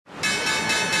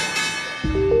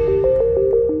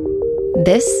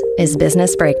This is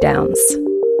Business Breakdowns.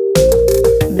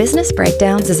 Business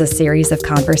Breakdowns is a series of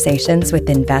conversations with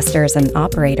investors and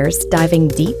operators diving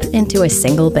deep into a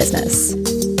single business.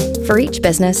 For each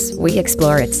business, we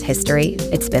explore its history,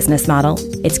 its business model,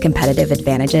 its competitive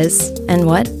advantages, and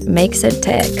what makes it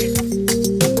tick.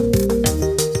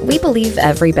 We believe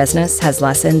every business has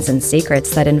lessons and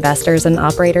secrets that investors and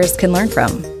operators can learn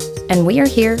from, and we are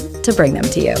here to bring them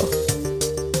to you.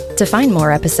 To find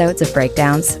more episodes of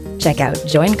Breakdowns, check out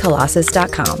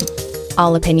joincolossus.com.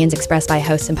 All opinions expressed by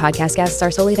hosts and podcast guests are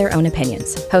solely their own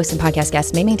opinions. Hosts and podcast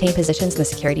guests may maintain positions in the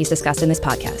securities discussed in this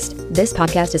podcast. This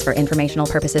podcast is for informational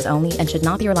purposes only and should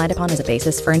not be relied upon as a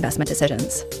basis for investment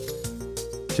decisions.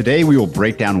 Today, we will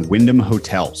break down Wyndham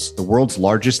Hotels, the world's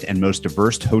largest and most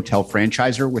diverse hotel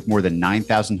franchisor with more than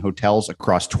 9,000 hotels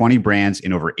across 20 brands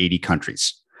in over 80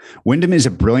 countries. Wyndham is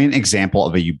a brilliant example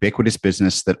of a ubiquitous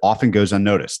business that often goes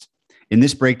unnoticed. In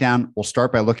this breakdown, we'll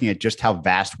start by looking at just how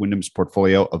vast Wyndham's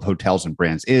portfolio of hotels and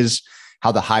brands is,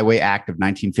 how the Highway Act of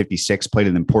 1956 played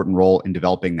an important role in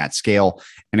developing that scale,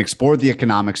 and explore the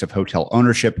economics of hotel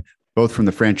ownership, both from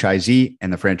the franchisee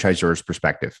and the franchisor's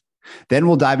perspective. Then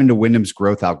we'll dive into Wyndham's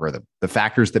growth algorithm, the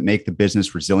factors that make the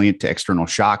business resilient to external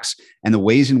shocks, and the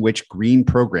ways in which green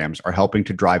programs are helping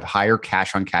to drive higher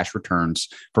cash-on-cash returns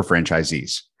for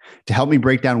franchisees. To help me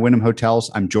break down Wyndham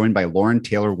Hotels, I'm joined by Lauren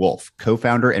Taylor-Wolfe,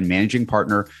 co-founder and managing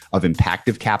partner of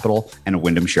Impactive Capital and a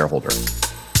Wyndham shareholder.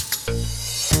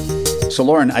 So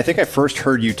Lauren, I think I first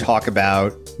heard you talk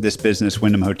about this business,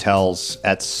 Wyndham Hotels,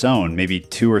 at Sohn, maybe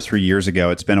 2 or 3 years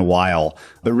ago. It's been a while,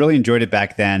 but really enjoyed it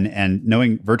back then. And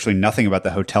knowing virtually nothing about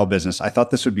the hotel business, I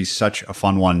thought this would be such a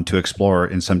fun one to explore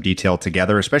in some detail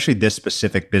together, especially this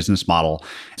specific business model.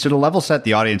 So to level set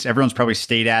the audience, everyone's probably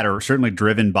stayed at or certainly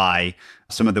driven by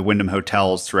some of the Wyndham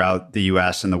hotels throughout the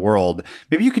US and the world.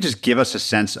 Maybe you could just give us a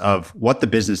sense of what the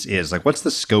business is. Like, what's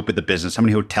the scope of the business? How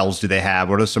many hotels do they have?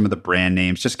 What are some of the brand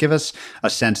names? Just give us a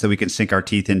sense that we can sink our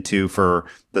teeth into for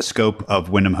the scope of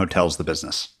Wyndham Hotels, the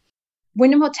business.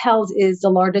 Wyndham Hotels is the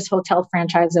largest hotel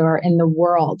franchisor in the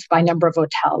world by number of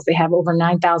hotels. They have over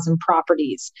 9,000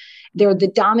 properties. They're the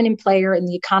dominant player in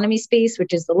the economy space,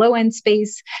 which is the low-end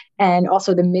space, and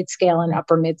also the mid-scale and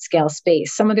upper mid-scale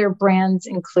space. Some of their brands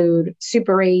include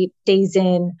Super 8, Days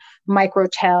Inn,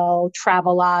 Microtel,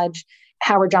 Travelodge,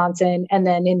 Howard Johnson, and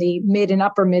then in the mid and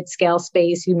upper mid-scale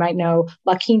space, you might know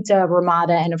La Quinta,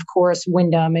 Ramada, and of course,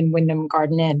 Wyndham and Wyndham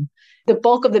Garden Inn. The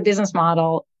bulk of the business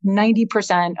model,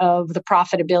 90% of the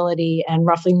profitability and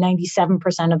roughly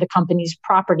 97% of the company's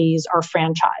properties are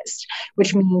franchised,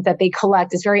 which means that they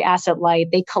collect, it's very asset light,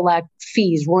 they collect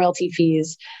fees, royalty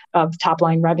fees of top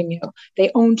line revenue.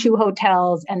 They own 2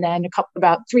 hotels, and then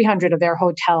about 300 of their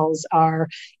hotels are,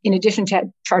 in addition to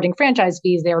charging franchise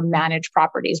fees, they're managed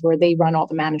properties where they run all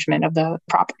the management of the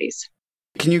properties.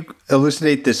 Can you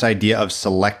elucidate this idea of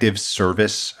selective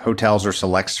service hotels or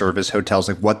select service hotels,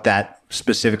 like what that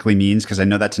specifically means? Because I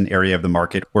know that's an area of the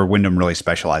market where Wyndham really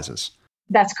specializes.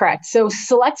 That's correct. So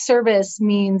select service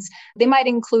means they might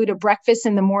include a breakfast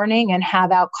in the morning and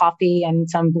have out coffee and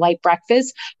some light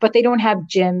breakfast, but they don't have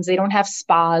gyms. They don't have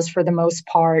spas for the most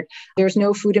part. There's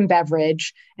no food and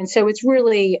beverage. And so it's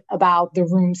really about the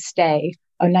room stay.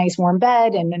 A nice warm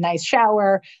bed and a nice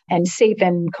shower and safe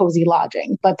and cozy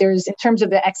lodging. But in terms of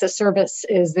the excess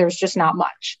services, there's just not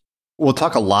much. We'll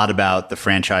talk a lot about the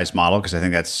franchise model because I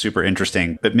think that's super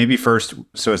interesting. But maybe first,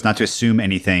 so as not to assume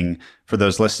anything for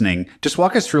those listening, just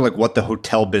walk us through like what the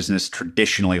hotel business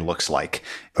traditionally looks like.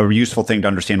 A useful thing to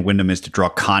understand Wyndham is to draw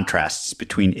contrasts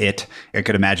between it. I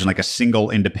could imagine like a single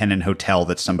independent hotel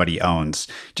that somebody owns.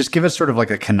 Just give us sort of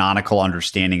like a canonical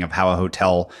understanding of how a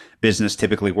hotel business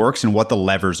typically works and what the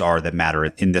levers are that matter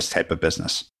in this type of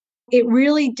business. It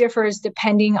really differs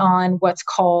depending on what's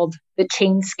called the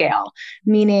chain scale,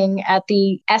 meaning at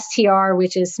the STR,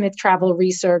 which is Smith Travel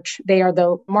Research, they are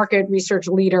the market research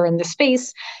leader in the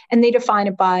space, and they define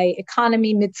it by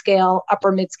economy, mid-scale,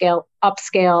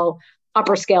 upscale,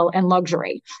 upper scale, and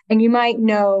luxury. And you might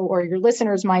know, or your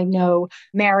listeners might know,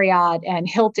 Marriott and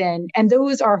Hilton. And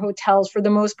those are hotels for the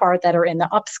most part that are in the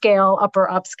upscale, upper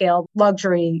upscale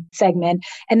luxury segment.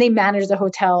 And they manage the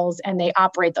hotels and they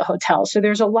operate the hotels. So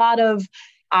there's a lot of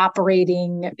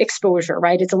operating exposure,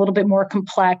 right? It's a little bit more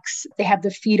complex. They have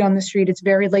the feet on the street. It's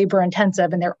very labor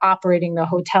intensive and they're operating the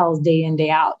hotels day in, day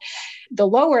out. The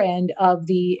lower end of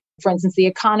for instance, the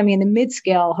economy and the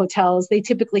mid-scale hotels, they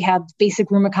typically have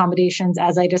basic room accommodations,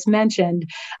 as I just mentioned,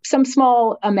 some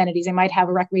small amenities. They might have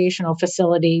a recreational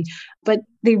facility, but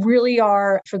they really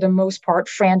are, for the most part,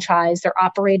 franchise. They're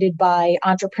operated by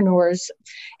entrepreneurs.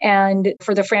 And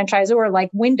for the franchisor, like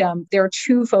Wyndham, there are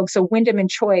two folks. So Wyndham and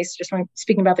Choice, just when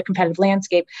speaking about the competitive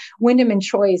landscape, Wyndham and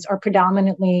Choice are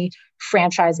predominantly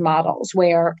franchise models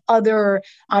where other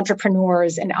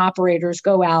entrepreneurs and operators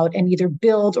go out and either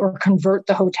build or convert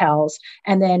the hotels.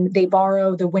 And then they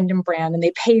borrow the Wyndham brand and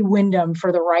they pay Wyndham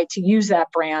for the right to use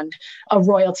that brand, a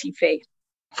royalty fee.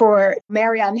 For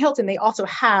Marriott and Hilton, they also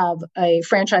have a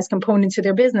franchise component to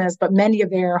their business, but many of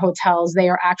their hotels, they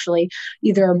are actually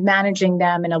either managing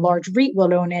them and a large REIT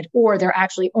will own it, or they're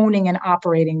actually owning and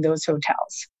operating those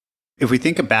hotels. If we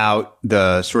think about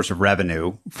the source of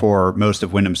revenue for most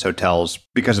of Wyndham's hotels,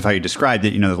 because of how you described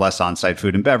it, the less on-site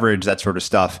food and beverage, that sort of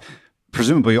stuff,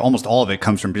 presumably almost all of it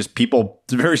comes from just people.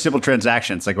 It's very simple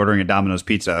transactions, like ordering a Domino's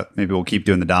pizza. Maybe we'll keep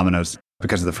doing the Domino's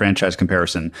because of the franchise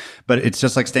comparison. But it's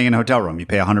just like staying in a hotel room. You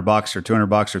pay $100 or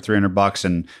 $200 or $300,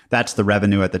 and that's the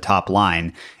revenue at the top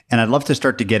line. And I'd love to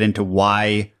start to get into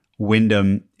why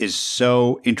Wyndham is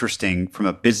so interesting from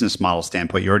a business model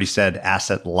standpoint. You already said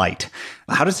asset light.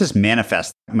 How does this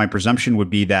manifest? My presumption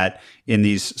would be that in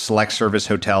these select service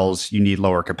hotels, you need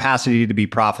lower capacity to be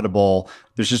profitable.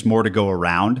 There's just more to go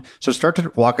around. So start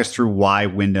to walk us through why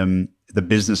Wyndham, the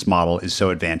business model, is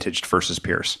so advantaged versus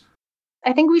peers.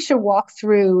 I think we should walk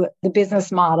through the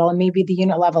business model and maybe the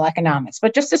unit level economics.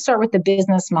 But just to start with the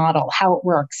business model, how it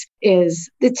works is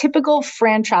the typical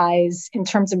franchise in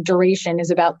terms of duration is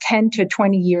about 10 to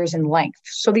 20 years in length.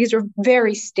 So these are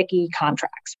very sticky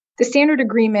contracts. The standard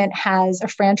agreement has a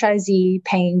franchisee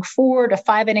paying 4 to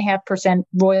 5.5%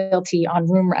 royalty on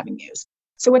room revenues.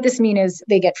 So what this means is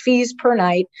they get fees per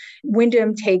night.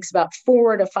 Wyndham takes about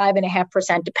 4 to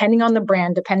 5.5%, depending on the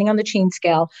brand, depending on the chain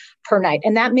scale per night.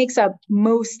 And that makes up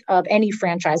most of any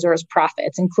franchisor's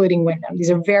profits, including Wyndham.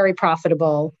 These are very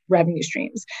profitable revenue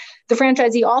streams. The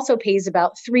franchisee also pays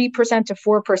about 3% to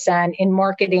 4% in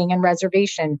marketing and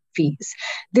reservation fees.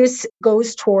 This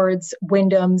goes towards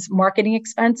Wyndham's marketing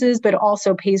expenses, but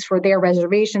also pays for their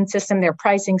reservation system, their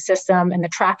pricing system, and the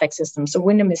traffic system. So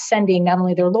Wyndham is sending not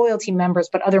only their loyalty members,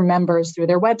 but other members through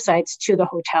their websites to the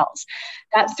hotels.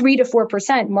 That 3 to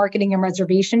 4% marketing and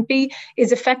reservation fee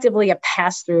is effectively a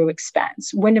pass-through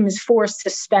expense. Wyndham is forced to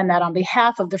spend that on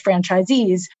behalf of the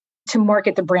franchisees to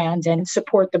market the brand and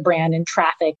support the brand and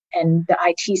traffic and the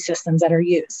IT systems that are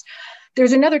used.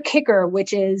 There's another kicker,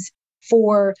 which is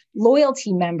for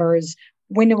loyalty members,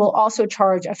 Wyndham will also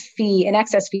charge a fee, an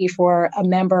excess fee for a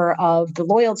member of the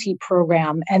loyalty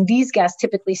program. And these guests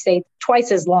typically stay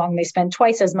twice as long. They spend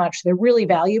twice as much. They're really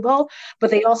valuable,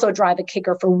 but they also drive a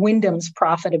kicker for Wyndham's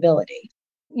profitability.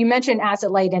 You mentioned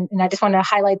asset light, and I just want to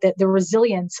highlight that the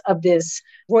resilience of this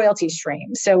royalty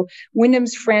stream. So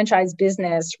Wyndham's franchise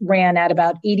business ran at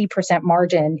about 80%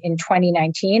 margin in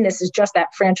 2019. This is just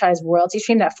that franchise royalty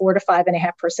stream, that 4 to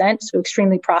 5.5%, so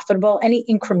extremely profitable. Any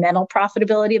incremental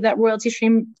profitability of that royalty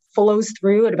stream flows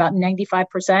through at about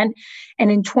 95%.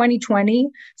 And in 2020,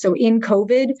 so in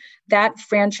COVID, that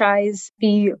franchise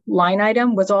fee line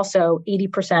item was also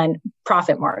 80%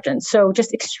 profit margin. So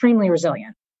just extremely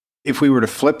resilient. If we were to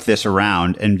flip this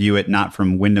around and view it not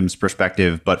from Wyndham's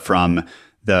perspective, but from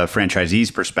the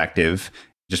franchisee's perspective,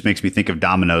 it just makes me think of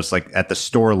Domino's, like at the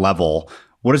store level.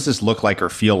 What does this look like or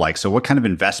feel like? So what kind of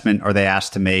investment are they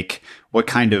asked to make? What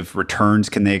kind of returns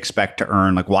can they expect to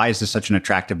earn? Like, why is this such an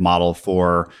attractive model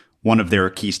for one of their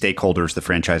key stakeholders, the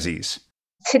franchisees?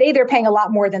 Today, they're paying a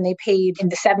lot more than they paid in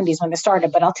the 70s when they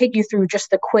started, but I'll take you through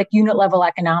just the quick unit level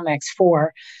economics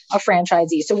for a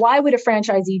franchisee. So why would a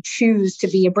franchisee choose to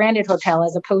be a branded hotel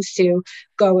as opposed to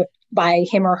go by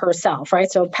him or herself, right?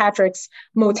 So Patrick's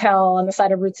Motel on the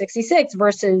side of Route 66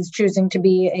 versus choosing to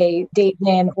be a Date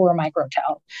Inn or a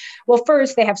Microtel. Well,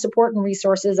 first, they have support and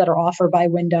resources that are offered by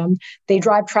Wyndham. They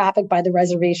drive traffic by the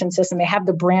reservation system. They have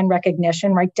the brand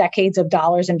recognition, right? Decades of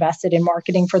dollars invested in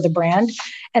marketing for the brand.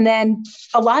 And then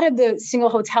a lot of the single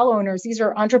hotel owners, these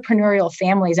are entrepreneurial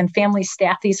families, and families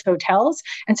staff these hotels.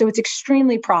 And so it's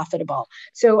extremely profitable.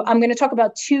 So I'm going to talk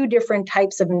about two different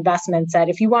types of investments that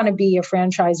if you want to be a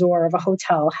franchisor of a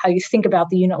hotel, how you think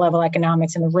about the unit level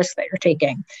economics and the risk that you're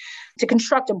taking. To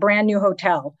construct a brand new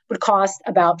hotel would cost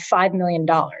about $5 million.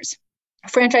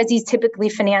 Franchisees typically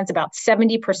finance about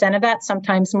 70% of that,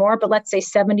 sometimes more, but let's say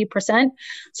 70%.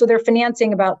 So they're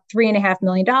financing about $3.5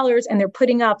 million and they're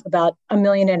putting up about $1.5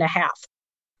 million.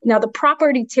 Now, the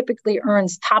property typically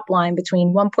earns top line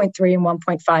between $1.3 and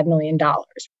 $1.5 million.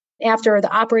 After the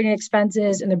operating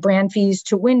expenses and the brand fees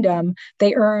to Wyndham,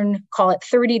 they earn, call it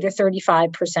 30 to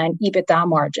 35% EBITDA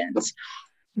margins.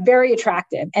 Very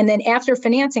attractive. And then after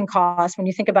financing costs, when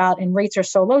you think about, and rates are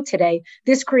so low today,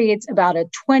 this creates about a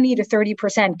 20 to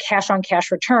 30% cash on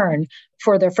cash return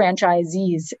for the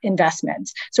franchisees'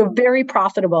 investments. So very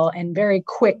profitable and very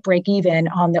quick break even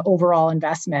on the overall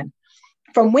investment.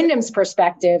 From Wyndham's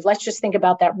perspective, let's just think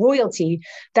about that royalty.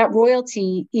 That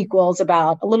royalty equals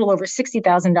about a little over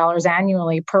 $60,000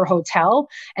 annually per hotel.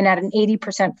 And at an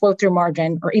 80% flow through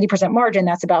margin or 80% margin,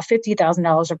 that's about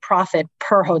 $50,000 of profit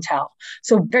per hotel.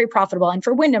 So very profitable. And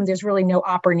for Wyndham, there's really no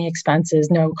operating expenses,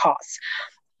 no costs.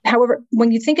 However,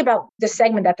 when you think about the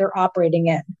segment that they're operating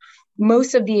in,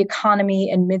 most of the economy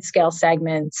and mid-scale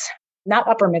segments, not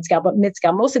upper mid-scale, but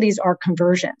mid-scale, most of these are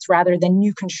conversions rather than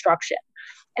new construction.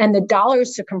 And the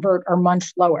dollars to convert are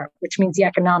much lower, which means the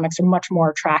economics are much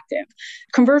more attractive.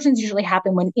 Conversions usually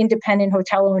happen when independent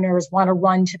hotel owners want to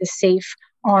run to the safe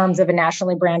arms of a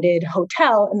nationally branded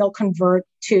hotel, and they'll convert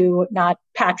to not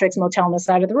Patrick's Motel on the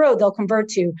side of the road, they'll convert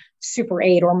to Super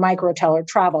 8 or Microtel or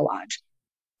Travelodge.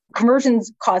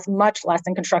 Conversions cost much less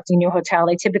than constructing a new hotel.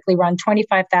 They typically run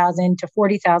 $25,000 to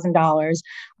 $40,000.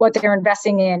 What they're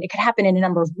investing in, it could happen in a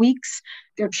number of weeks.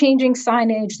 They're changing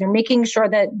signage. They're making sure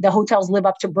that the hotels live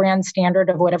up to brand standard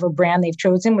of whatever brand they've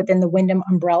chosen within the Wyndham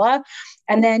umbrella.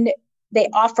 And then they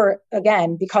offer,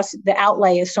 again, because the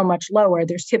outlay is so much lower,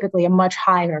 there's typically a much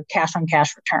higher cash on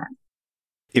cash return.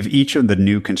 If each of the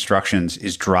new constructions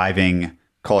is driving,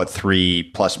 call it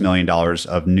 $3+ million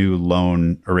of new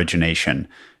loan origination,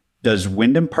 does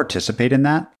Wyndham participate in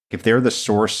that? If they're the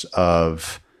source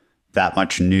of that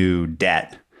much new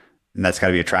debt, and that's got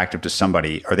to be attractive to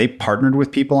somebody, are they partnered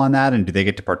with people on that? And do they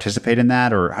get to participate in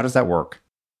that? Or how does that work?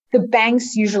 The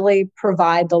banks usually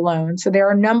provide the loan. So there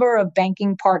are a number of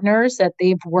banking partners that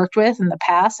they've worked with in the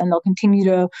past, and they'll continue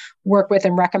to work with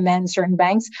and recommend certain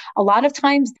banks. A lot of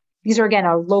times, these are, again,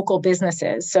 our local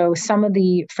businesses. So some of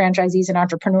the franchisees and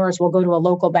entrepreneurs will go to a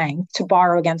local bank to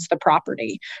borrow against the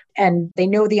property. And they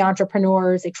know the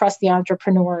entrepreneurs, they trust the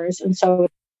entrepreneurs. And so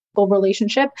it's a full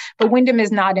relationship. But Wyndham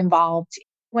is not involved.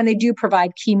 When they do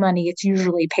provide key money, it's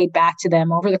usually paid back to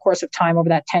them over the course of time, over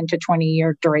that 10 to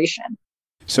 20-year duration.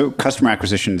 So customer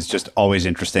acquisition is just always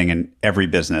interesting in every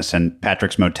business. And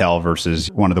Patrick's Motel versus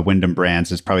one of the Wyndham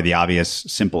brands is probably the obvious,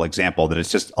 simple example that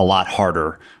it's just a lot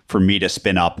harder for me to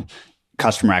spin up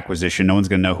customer acquisition. No one's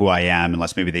going to know who I am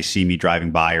unless maybe they see me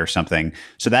driving by or something.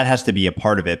 So that has to be a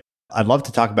part of it. I'd love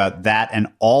to talk about that and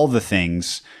all the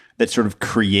things that sort of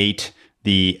create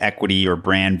the equity or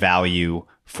brand value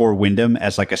for Wyndham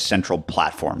as like a central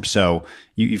platform. So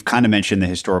you've kind of mentioned the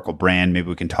historical brand. Maybe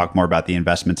we can talk more about the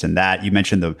investments in that. You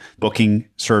mentioned the booking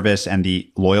service and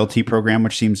the loyalty program,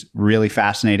 which seems really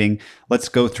fascinating. Let's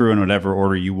go through in whatever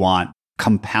order you want,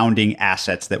 compounding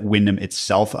assets that Wyndham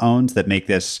itself owns that make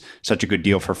this such a good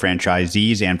deal for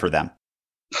franchisees and for them.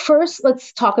 First,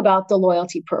 let's talk about the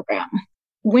loyalty program.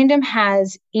 Wyndham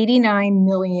has 89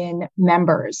 million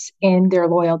members in their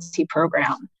loyalty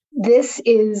program. This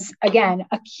is, again,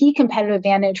 a key competitive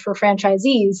advantage for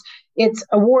franchisees. It's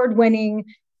award-winning.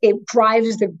 It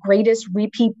drives the greatest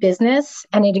repeat business,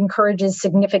 and it encourages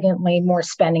significantly more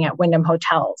spending at Wyndham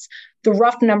hotels. The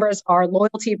rough numbers are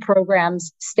loyalty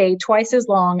programs stay twice as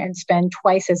long and spend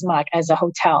twice as much as a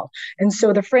hotel. And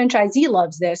so the franchisee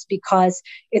loves this because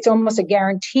it's almost a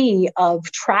guarantee of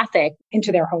traffic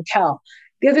into their hotel.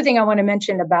 The other thing I want to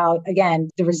mention about, again,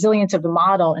 the resilience of the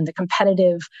model and the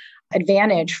competitive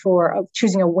advantage for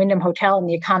choosing a Wyndham hotel in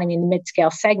the economy and the mid-scale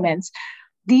segments,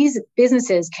 these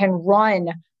businesses can run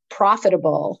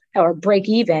profitable or break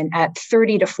even at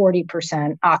 30 to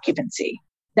 40% occupancy.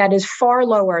 That is far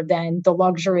lower than the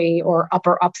luxury or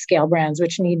upper upscale brands,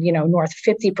 which need, north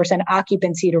 50%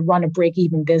 occupancy to run a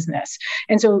break-even business.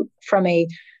 And so from a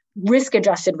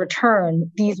risk-adjusted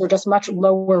return, these are just much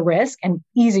lower risk and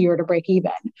easier to break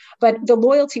even. But the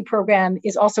loyalty program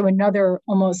is also another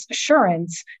almost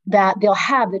assurance that they'll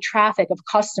have the traffic of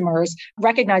customers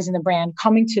recognizing the brand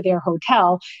coming to their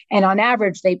hotel. And on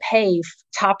average, they pay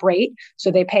top rate.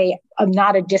 So they pay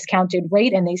not a discounted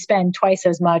rate, and they spend twice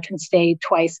as much and stay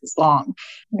twice as long.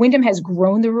 Wyndham has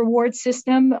grown the reward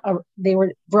system. They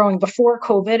were growing before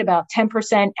COVID about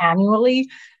 10% annually.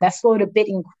 That slowed a bit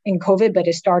in COVID, but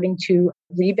is starting to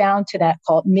rebound to that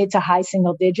called mid to high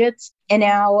single digits. And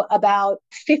now about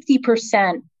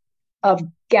 50% of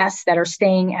guests that are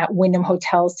staying at Wyndham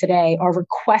hotels today are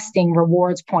requesting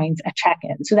rewards points at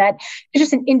check-in. So that is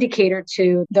just an indicator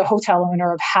to the hotel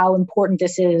owner of how important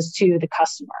this is to the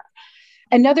customer.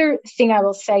 Another thing I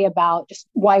will say about just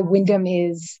why Wyndham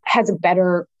has a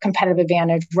better competitive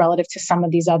advantage relative to some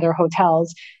of these other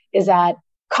hotels is that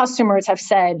customers have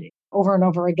said over and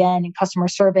over again in customer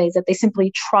surveys that they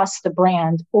simply trust the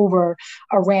brand over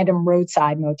a random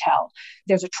roadside motel.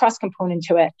 There's a trust component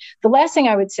to it. The last thing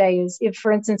I would say is if,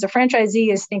 for instance, a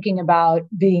franchisee is thinking about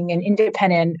being an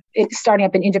independent, starting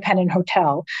up an independent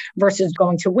hotel versus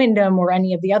going to Wyndham or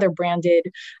any of the other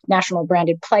national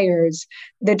branded players,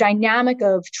 the dynamic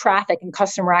of traffic and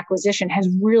customer acquisition has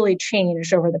really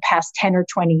changed over the past 10 or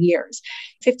 20 years.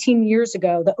 15 years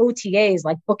ago, the OTAs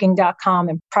like Booking.com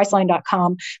and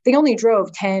Priceline.com, they only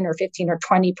drove 10 or 15 or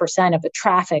 20% of the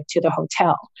traffic to the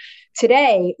hotel.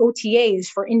 Today, OTAs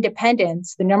for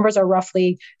independents, the numbers are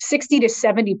roughly 60 to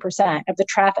 70% of the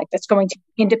traffic that's going to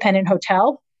independent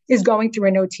hotel is going through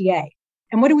an OTA.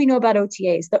 And what do we know about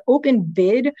OTAs? The open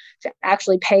bid to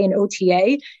actually pay an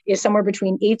OTA is somewhere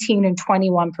between 18 and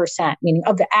 21%, meaning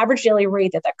of the average daily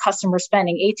rate that customer is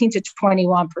spending, 18 to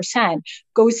 21%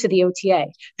 goes to the OTA.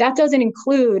 That doesn't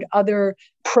include other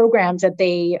programs that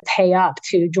they pay up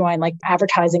to join, like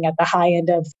advertising at the high end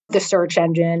of the search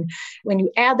engine. When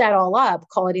you add that all up,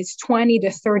 call it's 20 to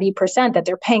 30% that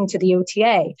they're paying to the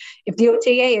OTA. If the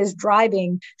OTA is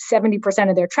driving 70%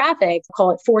 of their traffic,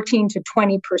 call it 14 to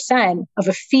 20% of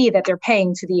a fee that they're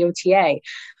paying to the OTA.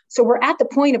 So we're at the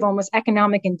point of almost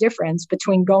economic indifference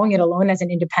between going it alone as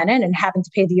an independent and having to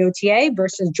pay the OTA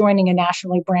versus joining a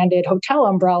nationally branded hotel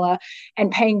umbrella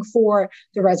and paying for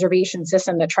the reservation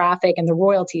system, the traffic, and the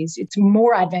royalties. It's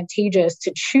more advantageous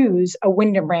to choose a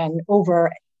Wyndham brand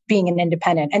over being an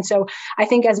independent. And so I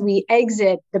think as we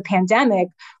exit the pandemic,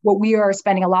 what we are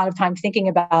spending a lot of time thinking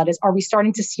about is, are we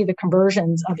starting to see the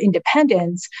conversions of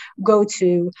independents go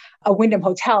to a Wyndham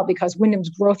hotel, because Wyndham's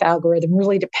growth algorithm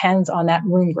really depends on that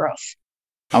room growth.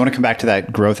 I want to come back to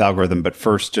that growth algorithm, but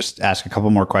first just ask a couple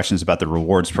more questions about the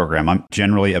rewards program. I'm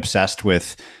generally obsessed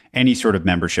with any sort of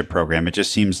membership program. It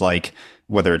just seems like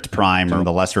whether it's Prime or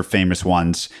the lesser famous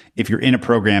ones, if you're in a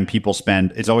program, people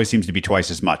spend, it always seems to be twice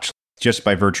as much. Just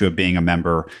by virtue of being a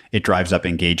member, it drives up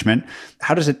engagement.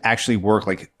 How does it actually work?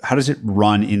 Like, how does it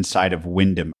run inside of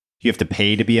Wyndham? Do you have to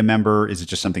pay to be a member? Is it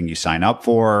just something you sign up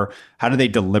for? How do they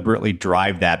deliberately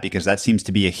drive that? Because that seems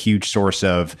to be a huge source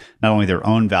of not only their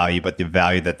own value, but the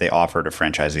value that they offer to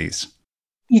franchisees.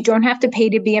 You don't have to pay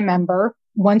to be a member.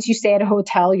 Once you stay at a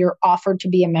hotel, you're offered to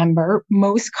be a member.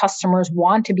 Most customers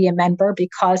want to be a member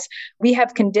because we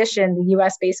have conditioned the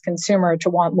US-based consumer to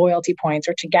want loyalty points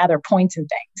or to gather points and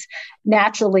things.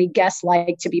 Naturally, guests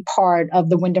like to be part of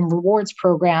the Wyndham Rewards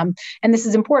program. And this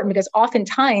is important because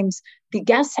oftentimes the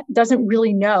guest doesn't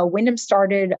really know. Wyndham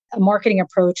started a marketing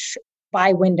approach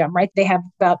by Wyndham, right? They have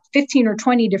about 15 or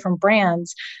 20 different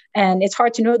brands. And it's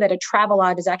hard to know that a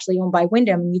Travelodge is actually owned by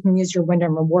Wyndham, and you can use your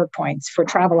Wyndham reward points for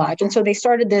Travelodge. And so they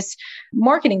started this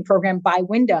marketing program by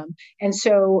Wyndham. And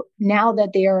so now that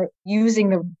they are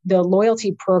using the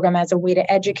loyalty program as a way to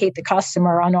educate the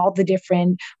customer on all the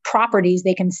different properties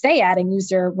they can stay at and use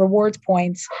their rewards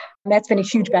points, that's been a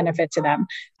huge benefit to them.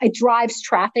 It drives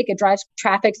traffic. It drives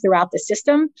traffic throughout the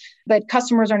system, but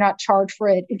customers are not charged for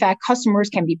it. In fact, customers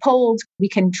can be polled. We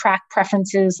can track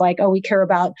preferences like, oh, we care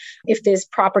about if this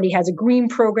property has a green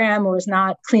program or is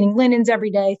not cleaning linens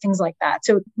every day, things like that.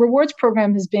 So rewards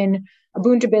program has been a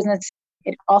boon to business.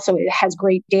 It has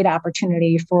great data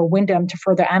opportunity for Wyndham to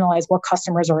further analyze what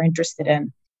customers are interested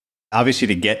in. Obviously,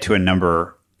 to get to a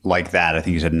number like that, I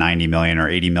think you said 90 million or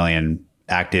 80 million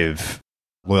active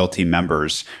loyalty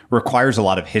members, requires a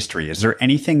lot of history. Is there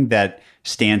anything that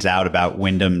stands out about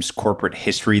Wyndham's corporate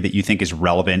history that you think is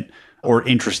relevant or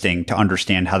interesting to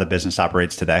understand how the business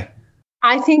operates today?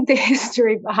 I think the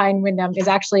history behind Wyndham is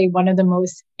actually one of the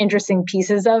most interesting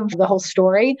pieces of the whole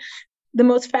story. The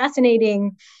most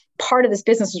fascinating part of this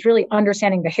business is really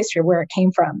understanding the history of where it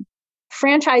came from.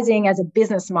 Franchising as a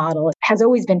business model has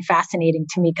always been fascinating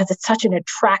to me because it's such an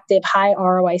attractive, high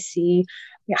ROIC,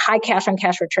 high cash on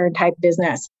cash return type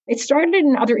business. It started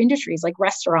in other industries like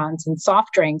restaurants and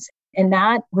soft drinks, and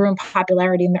that grew in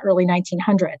popularity in the early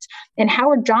 1900s. And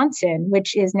Howard Johnson,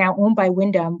 which is now owned by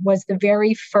Wyndham, was the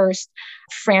very first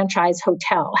franchise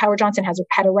hotel. Howard Johnson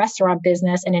had a restaurant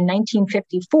business, and in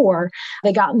 1954,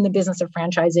 they got in the business of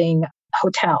franchising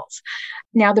hotels.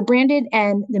 Now, the branded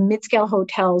and the mid-scale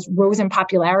hotels rose in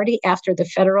popularity after the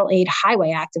Federal Aid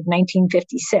Highway Act of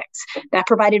 1956. That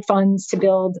provided funds to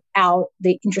build out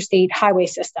the interstate highway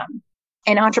system.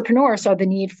 And entrepreneurs saw the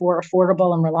need for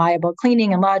affordable and reliable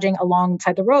cleaning and lodging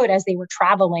alongside the road as they were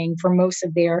traveling for most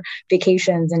of their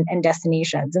vacations and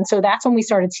destinations. And so that's when we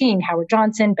started seeing Howard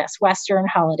Johnson, Best Western,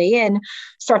 Holiday Inn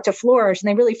start to flourish. And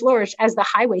they really flourished as the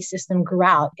highway system grew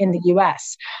out in the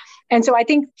US. And so I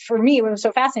think for me, what was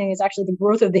so fascinating is actually the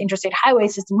growth of the interstate highway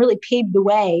system really paved the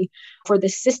way for the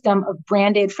system of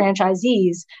branded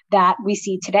franchisees that we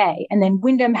see today. And then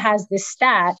Wyndham has this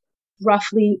stat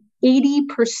roughly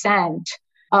 80%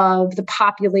 of the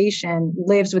population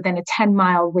lives within a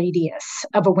 10-mile radius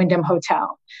of a Wyndham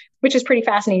hotel, which is pretty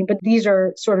fascinating, but these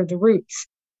are sort of the roots.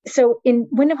 So in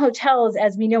Wyndham Hotels,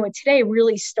 as we know it today,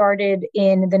 really started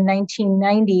in the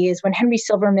 1990s when Henry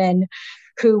Silverman,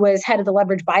 who was head of the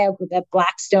leveraged buyout group at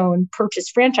Blackstone,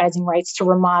 purchased franchising rights to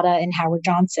Ramada and Howard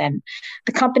Johnson.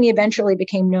 The company eventually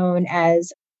became known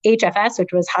as HFS,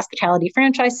 which was Hospitality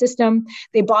Franchise System.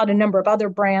 They bought a number of other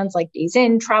brands like Days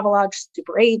Inn, Travelodge,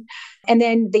 Super 8, and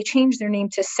then they changed their name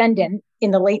to Cendyn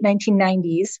in the late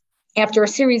 1990s. After a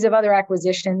series of other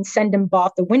acquisitions, Cendyn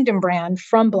bought the Wyndham brand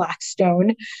from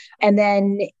Blackstone, and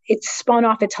then it spun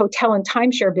off its hotel and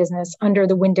timeshare business under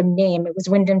the Wyndham name. It was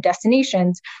Wyndham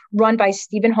Destinations, run by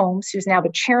Stephen Holmes, who's now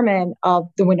the chairman of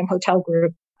the Wyndham Hotel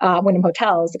Group, Wyndham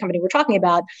Hotels, the company we're talking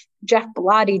about. Jeff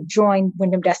Bellotti joined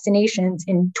Wyndham Destinations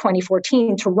in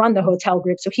 2014 to run the hotel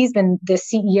group. So he's been the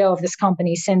CEO of this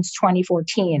company since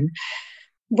 2014.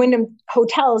 Wyndham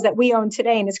Hotels that we own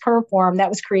today in its current form, that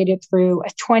was created through a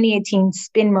 2018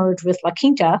 spin merge with La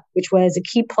Quinta, which was a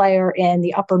key player in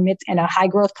the upper mid and a high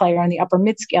growth player in the upper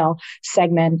mid-scale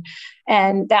segment.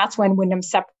 And that's when Wyndham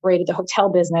separated the hotel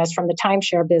business from the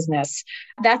timeshare business.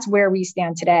 That's where we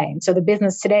stand today. And so the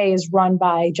business today is run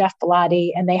by Jeff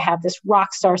Bellotti, and they have this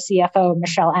rock star CFO,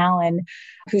 Michelle Allen,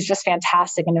 who's just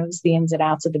fantastic and knows the ins and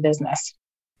outs of the business.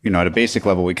 At a basic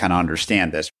level, we kind of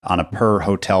understand this. On a per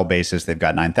hotel basis, they've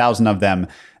got 9,000 of them.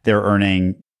 They're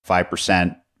earning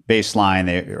 5% baseline.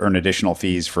 They earn additional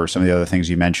fees for some of the other things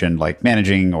you mentioned, like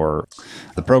managing or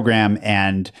the program.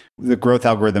 And the growth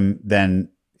algorithm then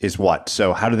is what?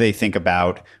 So how do they think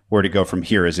about where to go from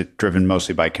here? Is it driven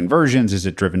mostly by conversions? Is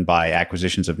it driven by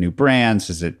acquisitions of new brands?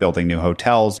 Is it building new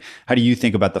hotels? How do you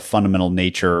think about the fundamental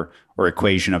nature or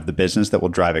equation of the business that will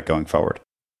drive it going forward?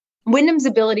 Wyndham's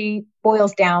ability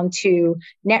boils down to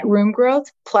net room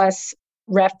growth plus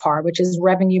RevPAR, which is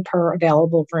revenue per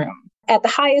available room. At the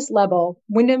highest level,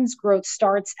 Wyndham's growth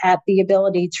starts at the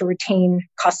ability to retain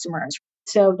customers.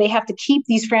 So they have to keep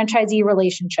these franchisee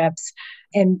relationships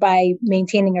and by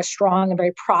maintaining a strong and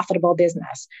very profitable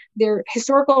business. Their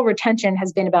historical retention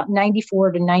has been about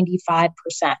 94 to 95%.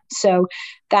 So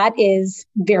that is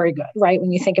very good, right?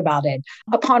 When you think about it.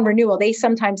 Upon renewal, they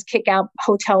sometimes kick out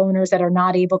hotel owners that are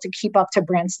not able to keep up to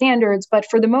brand standards. But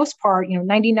for the most part,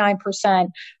 99%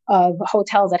 of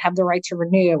hotels that have the right to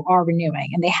renew are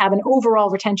renewing. And they have an overall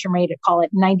retention rate, call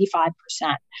it 95%.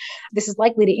 This is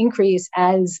likely to increase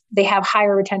as they have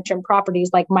higher retention properties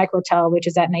like Microtel, which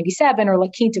is at 97, or La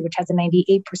Quinta, which has a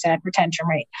 98% retention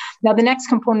rate. Now, the next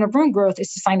component of room growth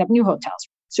is to sign up new hotels.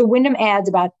 So Wyndham adds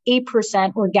about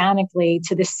 8% organically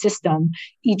to the system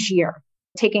each year,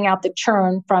 taking out the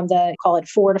churn from the, call it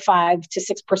 4 to 5 to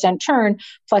 6% churn,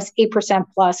 plus 8%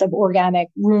 plus of organic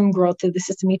room growth to the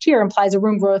system each year implies a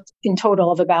room growth in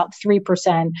total of about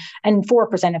 3% and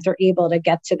 4% if they're able to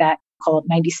get to that, call it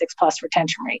 96 plus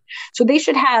retention rate. So they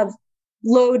should have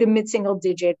low to mid-single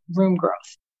digit room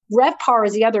growth. RevPAR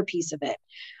is the other piece of it.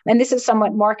 And this is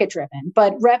somewhat market driven,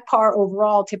 but RevPAR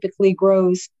overall typically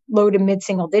grows low to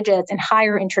mid-single digits and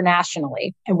higher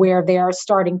internationally, and where they are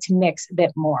starting to mix a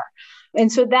bit more.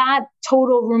 And so that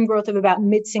total room growth of about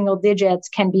mid-single digits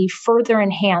can be further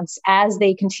enhanced as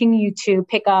they continue to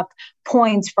pick up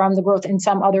points from the growth in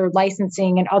some other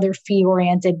licensing and other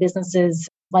fee-oriented businesses.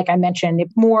 Like I mentioned, if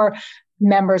more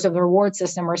members of the reward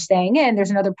system are staying in, there's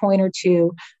another point or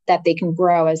two that they can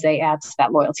grow as they add to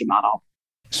that loyalty model.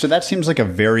 So that seems like a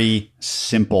very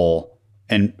simple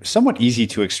and somewhat easy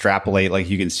to extrapolate. Like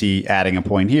you can see adding a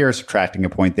point here, subtracting a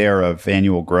point there of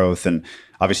annual growth. And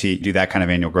obviously you do that kind of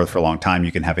annual growth for a long time,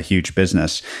 you can have a huge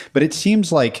business. But it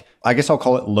seems like, I guess I'll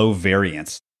call it low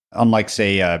variance. Unlike,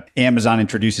 say, Amazon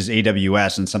introduces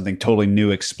AWS and something totally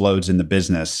new explodes in the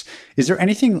business. Is there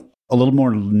anything a little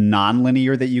more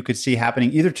nonlinear that you could see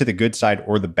happening either to the good side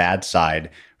or the bad side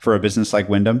for a business like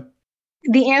Wyndham?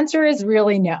 The answer is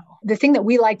really no. The thing that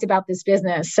we liked about this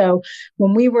business, so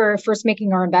when we were first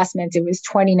making our investments, it was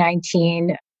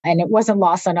 2019, and it wasn't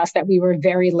lost on us that we were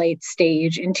very late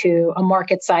stage into a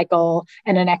market cycle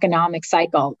and an economic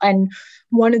cycle. And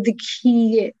one of the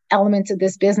key elements of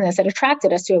this business that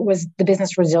attracted us to it was the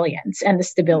business resilience and the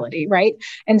stability, right?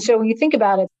 And so when you think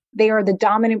about it, they are the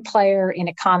dominant player in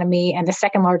economy and the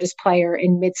second largest player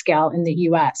in mid-scale in the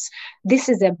US. This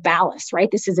is a ballast, right?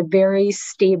 This is a very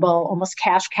stable, almost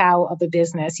cash cow of a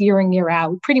business year in, year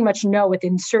out. We pretty much know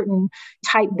within certain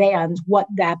tight bands what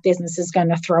that business is going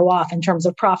to throw off in terms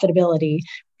of profitability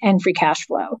and free cash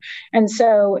flow. And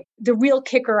so the real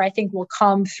kicker, I think, will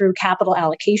come through capital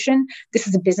allocation. This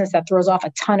is a business that throws off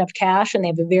a ton of cash, and they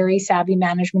have a very savvy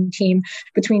management team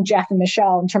between Jeff and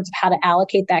Michelle in terms of how to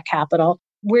allocate that capital.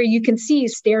 Where you can see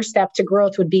stair step to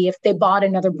growth would be if they bought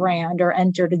another brand or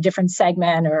entered a different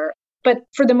segment but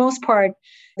for the most part,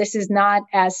 this is not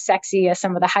as sexy as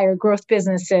some of the higher growth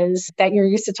businesses that you're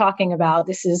used to talking about.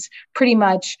 This is pretty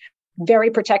much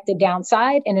very protected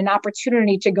downside and an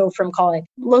opportunity to go from, call it,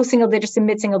 low single digits to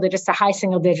mid single digits to high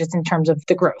single digits in terms of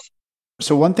the growth.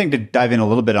 So one thing to dive in a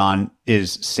little bit on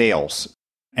is sales.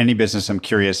 Any business, I'm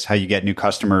curious how you get new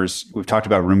customers. We've talked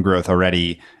about room growth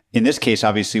already. In this case,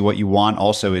 obviously, what you want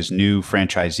also is new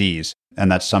franchisees. And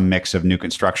that's some mix of new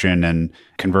construction and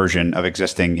conversion of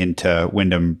existing into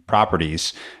Wyndham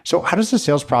properties. So how does the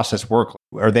sales process work?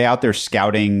 Are they out there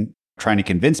scouting, trying to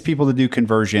convince people to do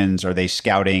conversions? Are they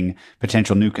scouting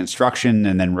potential new construction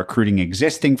and then recruiting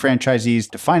existing franchisees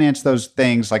to finance those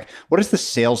things? Like, what does the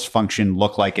sales function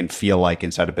look like and feel like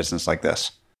inside a business like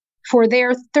this? For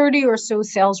their 30 or so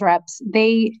sales reps,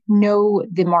 they know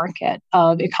the market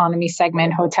of economy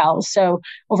segment hotels. So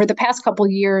over the past couple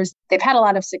of years, they've had a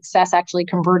lot of success actually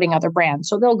converting other brands.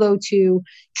 So they'll go to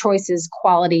Choice's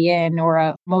Quality Inn or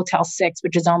a Motel 6,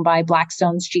 which is owned by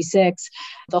Blackstone's G6.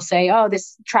 They'll say, oh,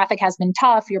 this traffic has been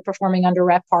tough. You're performing under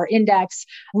RevPAR index.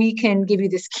 We can give you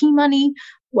this key money.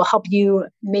 We'll help you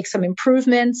make some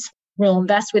improvements. We'll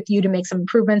invest with you to make some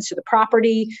improvements to the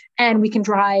property. And we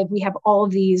have all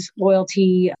of these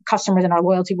loyalty customers in our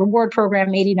loyalty reward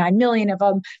program, 89 million of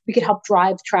them. We could help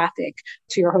drive traffic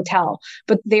to your hotel.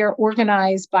 But they're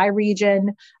organized by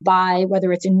region, by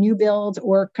whether it's a new build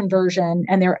or conversion,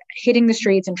 and they're hitting the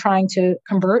streets and trying to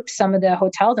convert some of the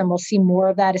hotels. And we'll see more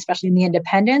of that, especially in the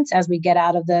independents as we get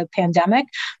out of the pandemic.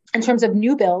 In terms of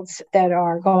new builds that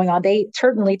are going on, they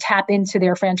certainly tap into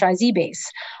their franchisee base.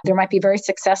 There might be a very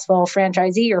successful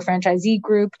franchisee or franchisee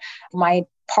group might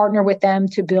partner with them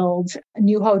to build a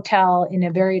new hotel in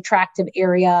a very attractive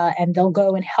area, and they'll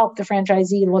go and help the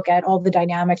franchisee look at all the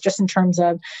dynamics just in terms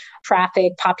of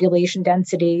traffic, population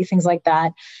density, things like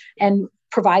that, and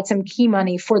provide some key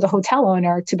money for the hotel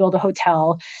owner to build a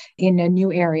hotel in a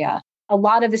new area. A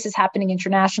lot of this is happening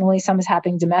internationally. Some is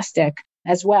happening domestic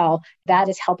as well. That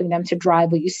is helping them to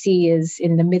drive what you see is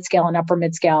in the mid-scale and upper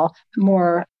mid-scale,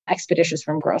 more expeditious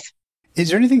room growth. Is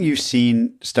there anything you've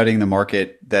seen studying the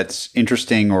market that's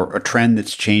interesting or a trend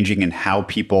that's changing in how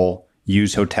people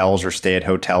use hotels or stay at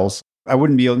hotels? I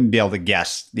wouldn't be able to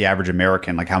guess the average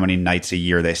American, like how many nights a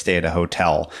year they stay at a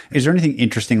hotel. Is there anything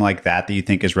interesting like that you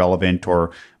think is relevant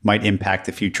or might impact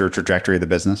the future trajectory of the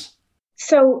business?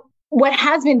 So what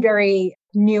has been very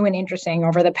new and interesting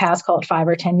over the past, call it 5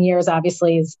 or 10 years,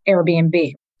 obviously, is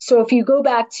Airbnb. So if you go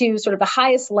back to sort of the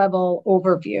highest level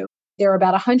overview, there are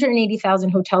about 180,000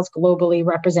 hotels globally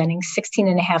representing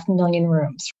 16.5 million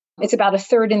rooms. It's about a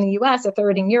third in the US, a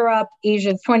third in Europe,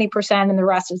 Asia 20%, and the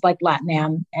rest is like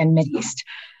LatAm and Mideast.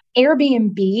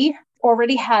 Airbnb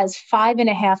already has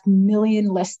 5.5 million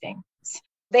listings.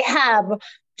 They have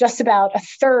just about a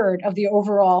third of the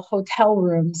overall hotel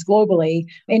rooms globally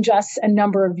in just a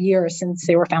number of years since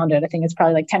they were founded. I think it's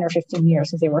probably like 10 or 15 years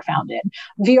since they were founded.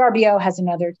 VRBO has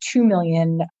another 2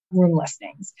 million room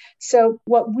listings. So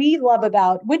what we love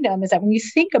about Wyndham is that when you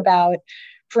think about,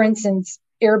 for instance,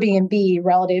 Airbnb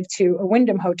relative to a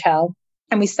Wyndham hotel,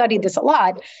 and we studied this a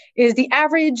lot, is the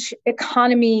average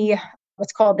economy,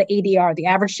 what's called the ADR, the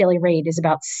average daily rate is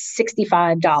about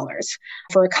 $65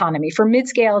 for economy. For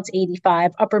mid-scale, it's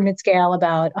 $85, upper mid-scale,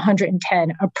 about $110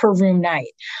 per room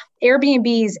night.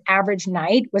 Airbnb's average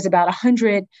night was about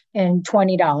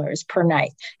 $120 per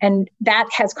night. And that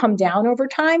has come down over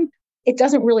time. It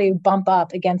doesn't really bump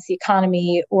up against the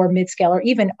economy or mid-scale or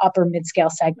even upper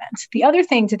mid-scale segments. The other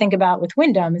thing to think about with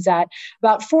Wyndham is that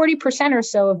about 40% or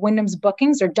so of Wyndham's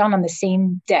bookings are done on the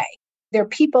same day. There are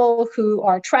people who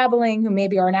are traveling, who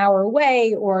maybe are an hour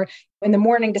away or in the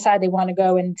morning decide they want to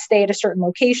go and stay at a certain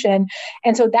location.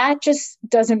 And so that just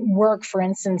doesn't work, for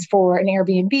instance, for an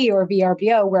Airbnb or a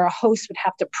VRBO where a host would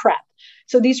have to prep.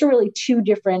 So these are really two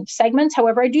different segments.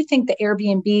 However, I do think the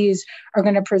Airbnbs are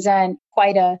going to present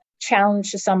quite a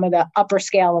challenge to some of the upper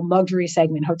scale and luxury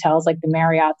segment hotels like the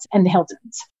Marriotts and the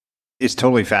Hiltons. It's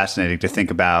totally fascinating to think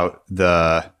about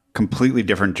the completely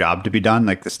different job to be done.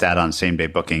 Like the stat on same day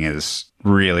booking is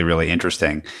really, really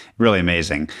interesting, really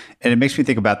amazing. And it makes me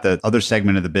think about the other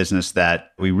segment of the business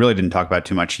that we really didn't talk about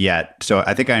too much yet. So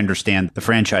I think I understand the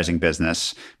franchising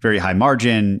business, very high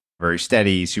margin, very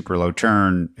steady, super low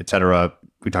churn, et cetera.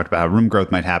 We talked about how room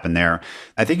growth might happen there.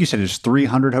 I think you said it's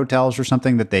 300 hotels or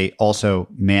something that they also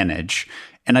manage.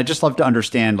 And I'd just love to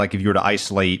understand, like if you were to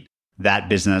isolate that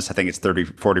business, I think it's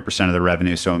 40% of the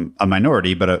revenue. So a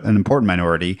minority, but an important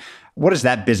minority. What does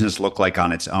that business look like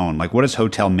on its own? Like what does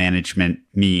hotel management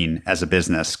mean as a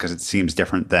business? Because it seems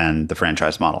different than the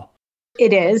franchise model.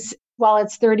 It is. While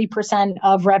it's 30%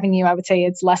 of revenue, I would say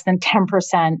it's less than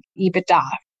 10% EBITDA.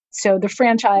 So the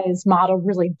franchise model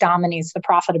really dominates the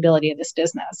profitability of this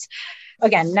business.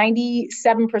 Again,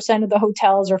 97% of the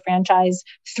hotels are franchise.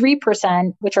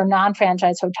 3%, which are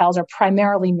non-franchise hotels, are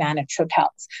primarily managed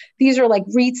hotels. These are like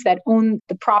REITs that own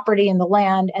the property and the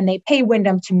land, and they pay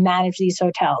Wyndham to manage these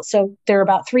hotels. So there are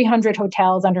about 300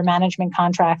 hotels under management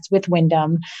contracts with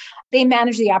Wyndham. They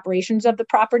manage the operations of the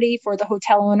property for the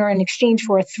hotel owner in exchange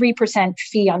for a 3%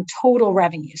 fee on total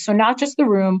revenue. So not just the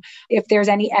room, if there's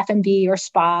any F&B or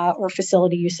spa or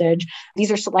facility usage.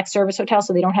 These are select service hotels,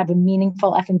 so they don't have a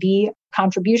meaningful F&B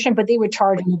contribution, but they would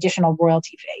charge an additional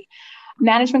royalty fee.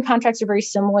 Management contracts are very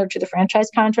similar to the franchise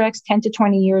contracts, 10 to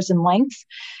 20 years in length.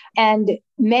 And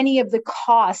many of the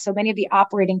costs, so many of the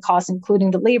operating costs,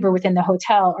 including the labor within the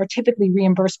hotel, are typically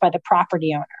reimbursed by the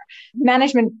property owner.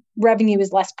 Management revenue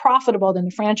is less profitable than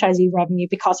the franchisee revenue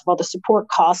because of all the support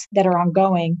costs that are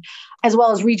ongoing, as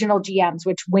well as regional GMs,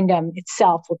 which Wyndham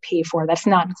itself will pay for. That's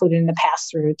not included in the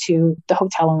pass-through to the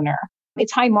hotel owner.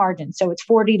 It's high margin, so it's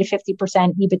 40 to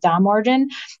 50% EBITDA margin.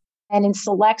 And in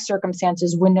select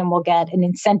circumstances, Wyndham will get an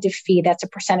incentive fee that's a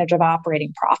percentage of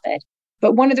operating profit.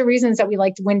 But one of the reasons that we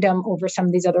liked Wyndham over some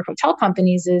of these other hotel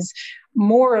companies is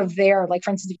more of their, like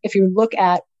for instance, if you look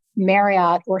at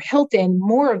Marriott or Hilton,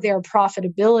 more of their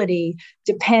profitability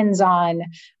depends on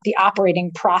the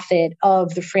operating profit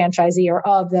of the franchisee or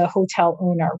of the hotel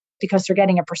owner, because they're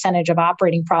getting a percentage of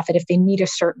operating profit if they meet a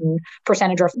certain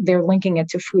percentage, or if they're linking it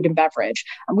to food and beverage.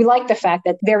 And we like the fact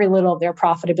that very little of their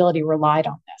profitability relied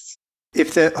on this.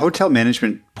 If the hotel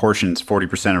management portion's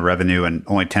 40% of revenue and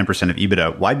only 10% of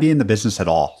EBITDA, why be in the business at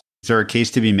all? Is there a case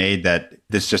to be made that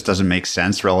this just doesn't make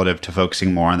sense relative to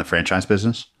focusing more on the franchise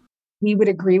business? We would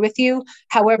agree with you.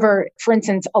 However, for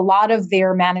instance, a lot of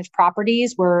their managed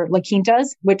properties were La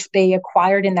Quintas, which they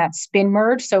acquired in that spin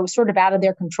merge. So sort of out of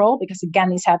their control, because again,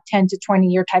 these have 10 to 20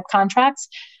 year type contracts.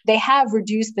 They have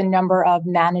reduced the number of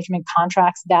management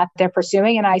contracts that they're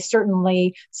pursuing. And I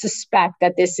certainly suspect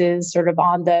that this is sort of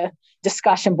on the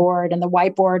discussion board and the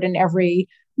whiteboard in every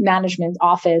management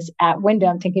office at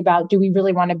Wyndham, thinking about, do we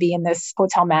really want to be in this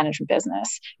hotel management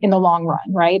business in the long run,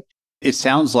 right? It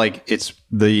sounds like it's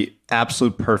the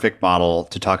absolute perfect model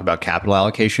to talk about capital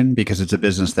allocation, because it's a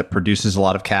business that produces a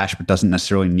lot of cash but doesn't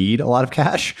necessarily need a lot of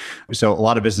cash. So a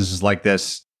lot of businesses like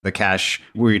this, the cash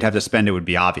where you'd have to spend it would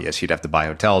be obvious. You'd have to buy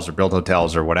hotels or build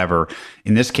hotels or whatever.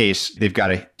 In this case, they've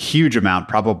got a huge amount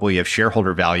probably of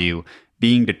shareholder value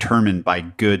being determined by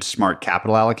good, smart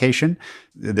capital allocation.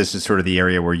 This is sort of the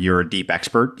area where you're a deep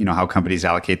expert, how companies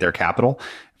allocate their capital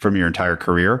from your entire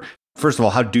career. First of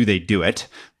all, how do they do it?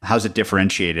 How's it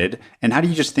differentiated? And how do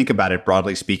you just think about it,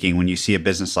 broadly speaking, when you see a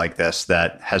business like this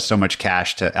that has so much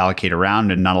cash to allocate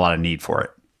around and not a lot of need for it?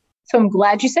 So I'm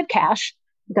glad you said cash,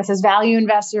 because as value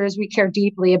investors, we care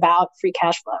deeply about free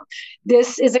cash flow.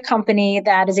 This is a company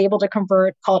that is able to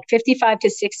convert, call it 55 to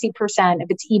 60% of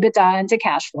its EBITDA into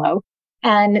cash flow.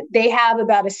 And they have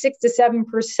about a 6 to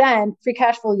 7% free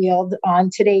cash flow yield on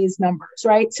today's numbers,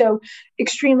 right? So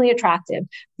extremely attractive.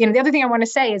 The other thing I want to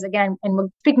say is, again, and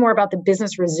we'll speak more about the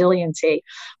business resiliency,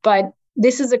 but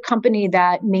this is a company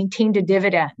that maintained a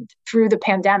dividend through the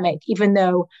pandemic, even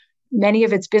though many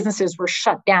of its businesses were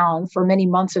shut down for many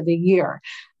months of the year.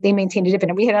 They maintained a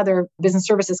dividend. We had other business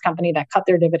services company that cut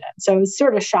their dividend. So it's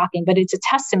sort of shocking, but it's a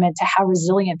testament to how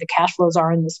resilient the cash flows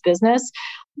are in this business.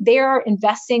 They're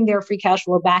investing their free cash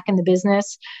flow back in the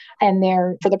business, and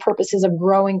they're for the purposes of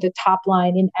growing the top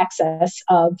line in excess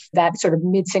of that sort of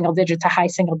mid-single digit to high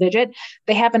single digit.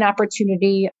 They have an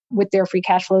opportunity with their free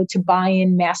cash flow to buy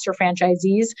in master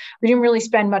franchisees. We didn't really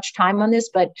spend much time on this,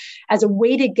 but as a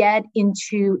way to get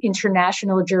into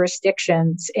international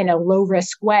jurisdictions in a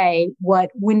low-risk way, what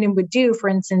Wyndham would do, for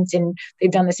instance, they've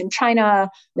done this in China,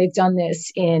 they've done this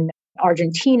in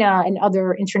Argentina and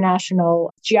other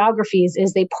international geographies,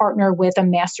 is they partner with a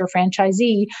master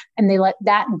franchisee and they let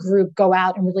that group go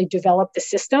out and really develop the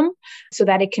system so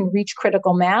that it can reach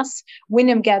critical mass.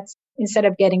 Wyndham gets, instead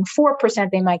of getting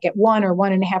 4%, they might get 1 or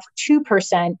 1.5 or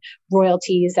 2%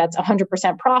 royalties. That's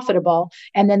 100% profitable.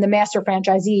 And then the master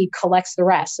franchisee collects the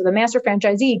rest. So the master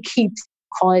franchisee keeps,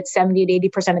 call it 70 to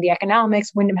 80% of the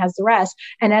economics. Wyndham has the rest.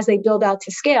 And as they build out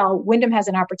to scale, Wyndham has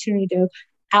an opportunity to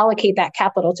allocate that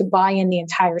capital to buy in the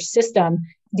entire system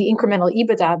the incremental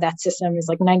EBITDA of that system is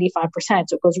like 95%.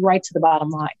 So it goes right to the bottom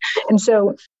line. And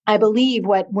so I believe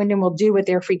what Wyndham will do with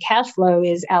their free cash flow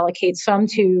is allocate some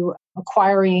to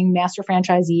acquiring master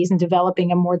franchisees and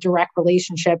developing a more direct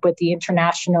relationship with the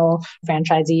international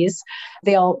franchisees.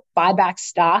 They'll buy back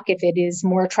stock if it is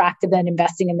more attractive than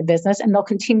investing in the business, and they'll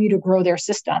continue to grow their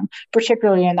system,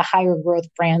 particularly in the higher growth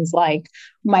brands like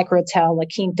Microtel, La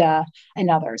Quinta, and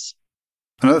others.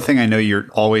 Another thing I know you're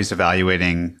always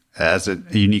evaluating as a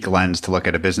unique lens to look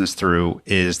at a business through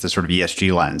is the sort of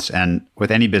ESG lens. And with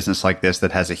any business like this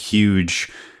that has a huge,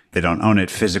 they don't own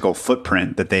it, physical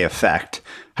footprint that they affect,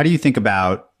 how do you think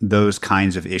about those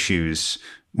kinds of issues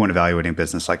when evaluating a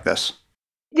business like this?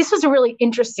 This was a really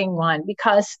interesting one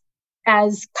because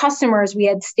as customers, we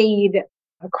had stayed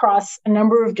across a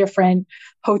number of different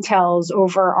hotels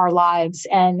over our lives.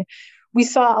 And we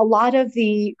saw a lot of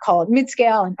the, call it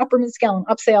mid-scale and upper mid-scale and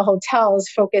upscale hotels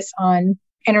focus on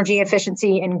energy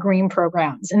efficiency and green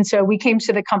programs. And so we came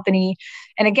to the company,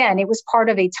 and again, it was part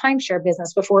of a timeshare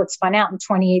business before it spun out in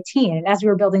 2018. And as we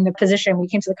were building the position, we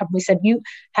came to the company, we said, you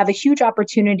have a huge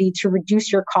opportunity to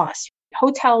reduce your costs.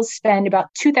 Hotels spend about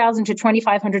 $2,000 to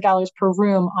 $2,500 per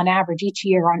room on average each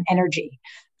year on energy.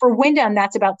 For Wyndham,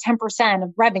 that's about 10%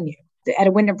 of revenue at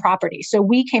a Wyndham property. So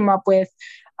we came up with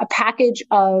a package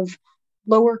of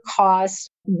lower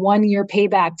cost, 1-year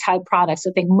payback type products.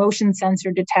 So think motion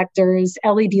sensor detectors,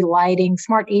 LED lighting,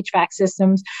 smart HVAC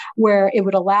systems, where it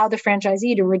would allow the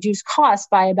franchisee to reduce costs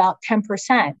by about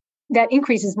 10%. That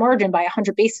increases margin by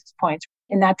 100 basis points.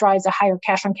 And that drives a higher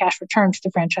cash on cash return to the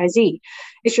franchisee.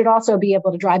 It should also be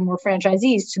able to drive more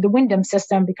franchisees to the Wyndham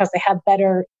system because they have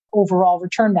better overall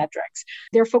return metrics.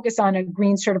 They're focused on a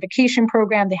green certification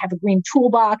program. They have a green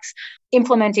toolbox,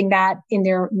 implementing that in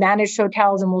their managed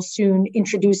hotels, and will soon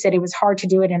introduce it. It was hard to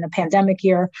do it in a pandemic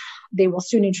year. They will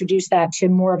soon introduce that to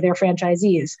more of their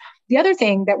franchisees. The other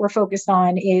thing that we're focused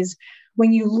on is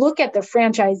when you look at the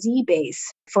franchisee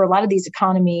base for a lot of these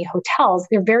economy hotels,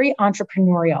 they're very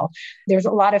entrepreneurial. There's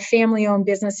a lot of family-owned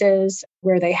businesses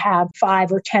where they have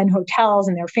 5 or 10 hotels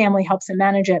and their family helps them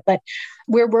manage it. But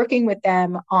we're working with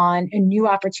them on a new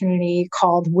opportunity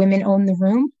called Women Own the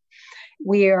Room.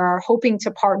 We are hoping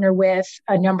to partner with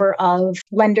a number of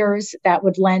lenders that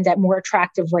would lend at more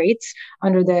attractive rates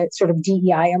under the sort of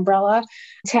DEI umbrella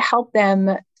to help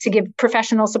them to give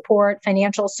professional support,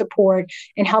 financial support,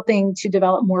 and helping to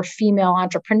develop more female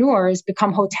entrepreneurs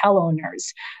become hotel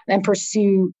owners and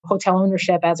pursue hotel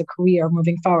ownership as a career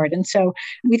moving forward. And so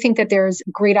we think that there's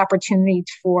great opportunity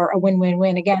for a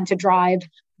win-win-win, again, to drive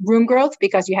room growth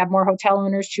because you have more hotel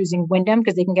owners choosing Wyndham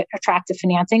because they can get attractive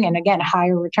financing and, again,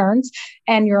 higher returns.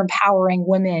 And you're empowering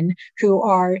women who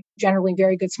are generally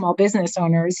very good small business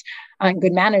owners and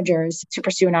good managers to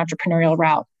pursue an entrepreneurial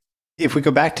route. If we go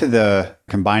back to the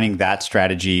combining that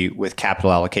strategy with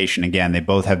capital allocation, again, they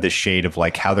both have this shade of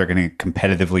like how they're going to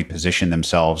competitively position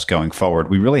themselves going forward.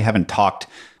 We really haven't talked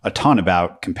a ton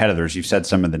about competitors. You've said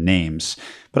some of the names,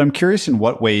 but I'm curious in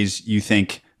what ways you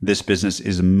think this business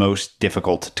is most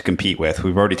difficult to compete with.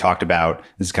 We've already talked about,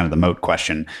 this is kind of the moat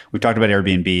question. We've talked about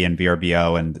Airbnb and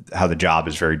VRBO and how the job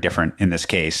is very different in this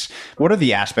case. What are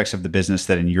the aspects of the business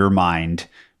that in your mind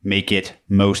make it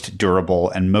most durable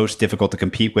and most difficult to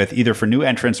compete with, either for new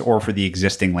entrants or for the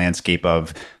existing landscape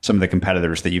of some of the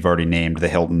competitors that you've already named, the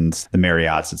Hiltons, the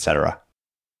Marriotts, et cetera?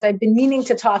 I've been meaning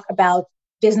to talk about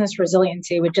business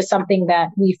resiliency, which is something that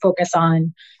we focus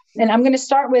on. And I'm going to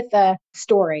start with the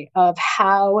story of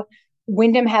how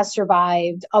Wyndham has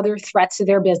survived other threats to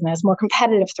their business, more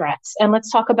competitive threats. And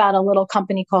let's talk about a little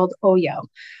company called Oyo.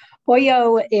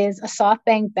 Oyo is a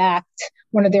SoftBank-backed,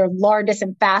 one of their largest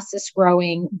and fastest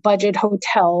growing budget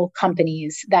hotel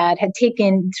companies that had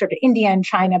taken sort of India and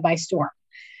China by storm.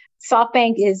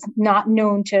 SoftBank is not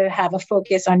known to have a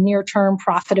focus on near-term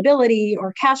profitability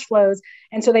or cash flows.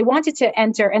 And so they wanted to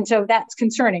enter. And so that's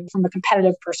concerning from a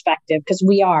competitive perspective because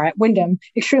we are at Wyndham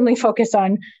extremely focused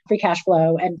on free cash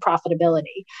flow and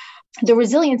profitability. The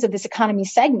resilience of this economy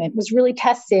segment was really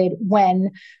tested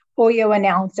when Oyo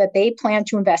announced that they plan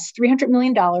to invest $300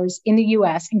 million in the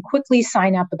U.S. and quickly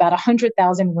sign up about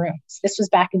 100,000 rooms. This was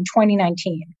back in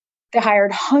 2019. They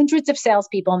hired hundreds of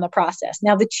salespeople in the process.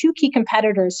 Now, the two key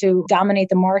competitors who dominate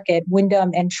the market,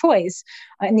 Wyndham and Choice,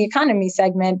 in the economy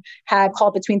segment, had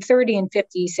called between 30 and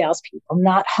 50 salespeople,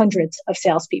 not hundreds of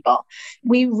salespeople.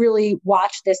 We really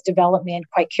watched this development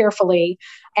quite carefully.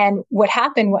 And what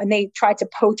happened when they tried to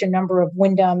poach a number of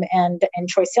Wyndham and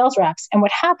Choice sales reps, and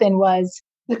what happened was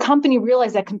the company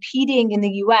realized that competing in the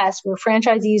U.S., where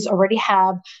franchisees already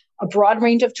have a broad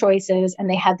range of choices, and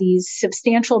they had these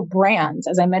substantial brands,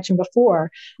 as I mentioned before,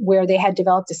 where they had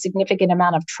developed a significant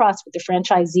amount of trust with the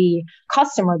franchisee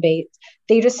customer base.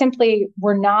 They just simply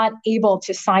were not able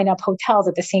to sign up hotels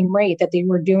at the same rate that they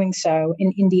were doing so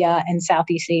in India and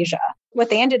Southeast Asia. What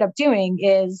they ended up doing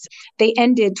is they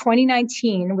ended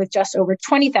 2019 with just over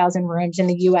 20,000 rooms in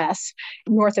the US,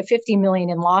 north of 50 million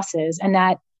in losses, and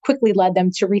that quickly led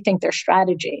them to rethink their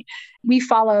strategy. We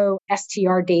follow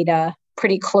STR data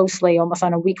pretty closely, almost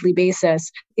on a weekly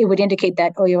basis. It would indicate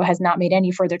that OYO has not made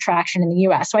any further traction in the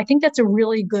US. So I think that's a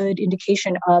really good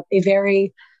indication of a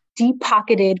very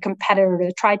deep-pocketed competitor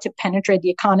that tried to penetrate the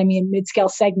economy and mid-scale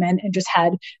segment and just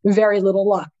had very little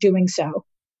luck doing so.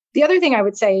 The other thing I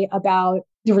would say about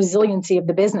the resiliency of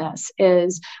the business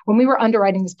is when we were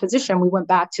underwriting this position, we went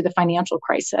back to the financial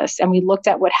crisis and we looked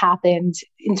at what happened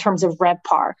in terms of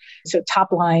RevPAR, so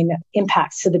top line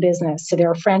impacts to the business, to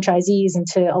their franchisees and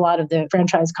to a lot of the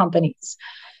franchise companies.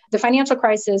 The financial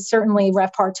crisis, certainly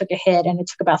RevPAR took a hit, and it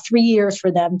took about 3 years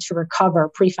for them to recover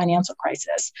pre-financial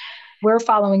crisis. We're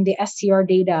following the STR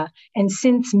data, and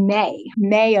since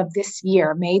May of this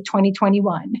year, May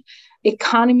 2021,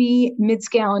 economy,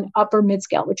 mid-scale, and upper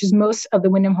mid-scale, which is most of the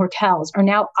Wyndham hotels, are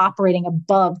now operating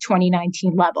above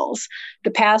 2019 levels.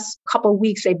 The past couple of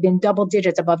weeks, they've been double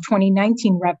digits above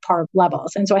 2019 RevPAR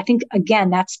levels. And so I think,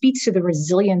 again, that speaks to the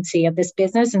resiliency of this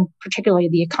business, and particularly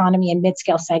the economy and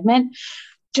mid-scale segment.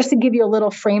 Just to give you a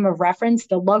little frame of reference,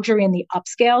 the luxury and the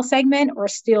upscale segment are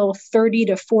still 30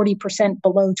 to 40%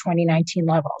 below 2019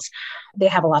 levels. They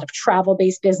have a lot of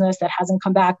travel-based business that hasn't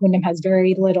come back. Wyndham has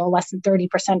very little, less than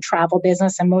 30% travel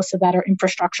business, and most of that are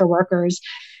infrastructure workers.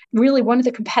 Really, one of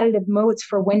the competitive moats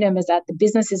for Wyndham is that the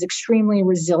business is extremely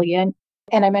resilient.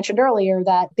 And I mentioned earlier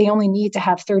that they only need to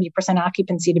have 30%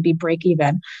 occupancy to be break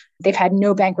even. They've had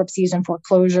no bankruptcies and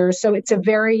foreclosures. So it's a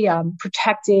very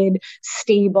protected,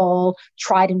 stable,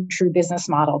 tried and true business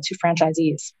model to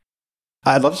franchisees.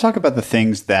 I'd love to talk about the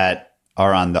things that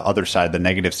are on the other side, the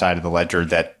negative side of the ledger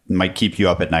that might keep you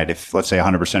up at night. If, let's say,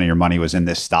 100% of your money was in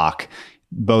this stock,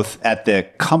 both at the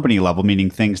company level, meaning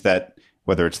things that,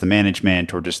 whether it's the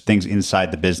management or just things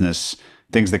inside the business,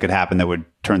 things that could happen that would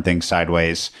turn things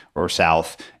sideways or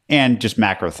south, and just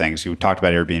macro things. You talked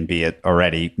about Airbnb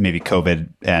already, maybe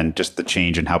COVID and just the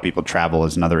change in how people travel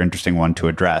is another interesting one to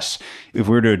address. If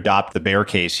we were to adopt the bear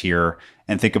case here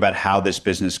and think about how this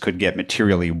business could get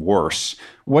materially worse,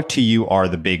 what to you are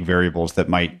the big variables that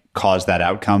might cause that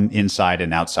outcome inside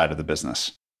and outside of the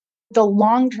business? The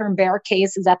long-term bear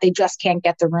case is that they just can't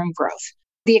get the room growth.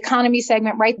 The economy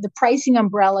segment, right? The pricing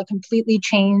umbrella completely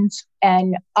changed,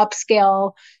 and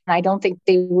upscale, and I don't think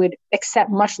they would accept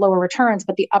much lower returns,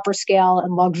 but the upper scale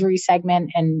and luxury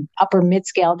segment and upper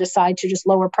mid-scale decide to just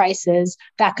lower prices.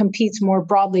 That competes more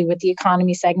broadly with the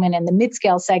economy segment and the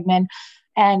mid-scale segment,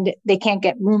 and they can't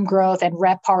get room growth, and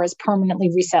RevPAR is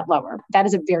permanently reset lower. That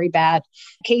is a very bad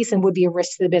case and would be a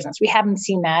risk to the business. We haven't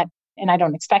seen that, and I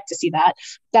don't expect to see that.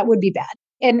 That would be bad.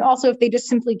 And also, if they just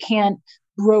simply can't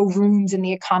grow rooms in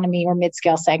the economy or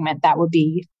mid-scale segment, that would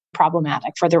be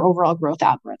problematic for their overall growth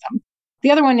algorithm.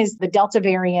 The other one is the Delta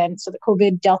variant. So the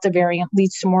COVID Delta variant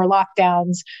leads to more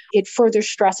lockdowns. It further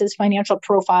stresses financial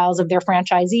profiles of their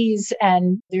franchisees,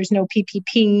 and there's no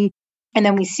PPP. And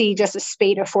then we see just a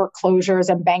spate of foreclosures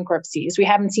and bankruptcies. We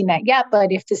haven't seen that yet,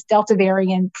 but if this Delta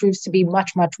variant proves to be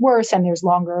much, much worse and there's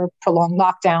longer, prolonged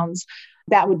lockdowns,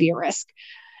 that would be a risk.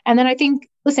 And then I think,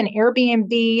 listen,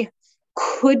 Airbnb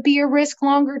could be a risk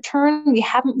longer term. We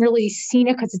haven't really seen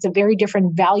it because it's a very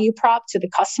different value prop to the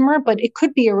customer, but it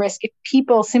could be a risk if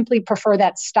people simply prefer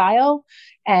that style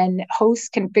and hosts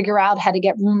can figure out how to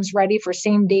get rooms ready for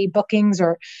same day bookings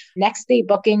or next day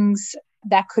bookings.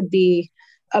 That could be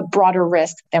a broader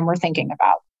risk than we're thinking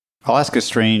about. I'll ask a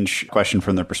strange question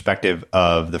from the perspective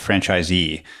of the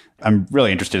franchisee. I'm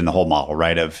really interested in the whole model,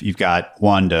 right? Of you've got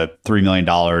 $1 to $3 million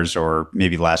or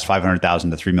maybe less, $500,000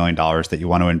 to $3 million that you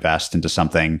want to invest into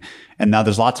something. And now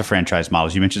there's lots of franchise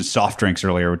models. You mentioned soft drinks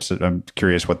earlier, which I'm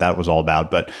curious what that was all about,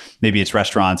 but maybe it's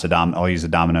restaurants, I'll use a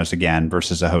Domino's again,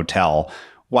 versus a hotel.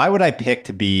 Why would I pick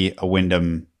to be a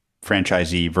Wyndham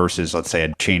franchisee versus, let's say,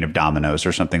 a chain of Domino's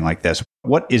or something like this?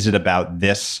 What is it about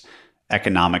this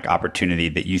economic opportunity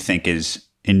that you think is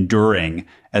enduring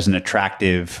as an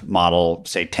attractive model,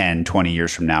 say 10, 20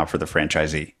 years from now for the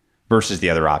franchisee versus the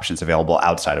other options available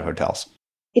outside of hotels?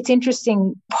 It's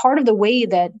interesting. Part of the way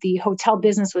that the hotel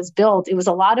business was built, it was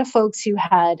a lot of folks who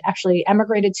had actually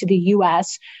emigrated to the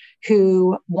US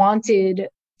who wanted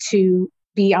to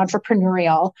be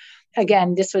entrepreneurial.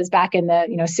 Again, this was back in the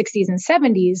 60s and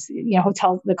 70s.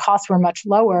 Hotels, the costs were much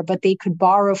lower, but they could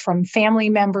borrow from family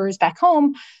members back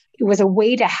home It was a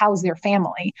way to house their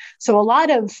family. So a lot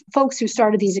of folks who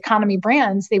started these economy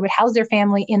brands, they would house their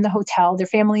family in the hotel. Their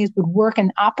families would work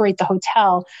and operate the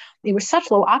hotel. They were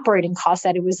such low operating costs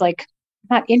that it was like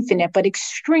not infinite, but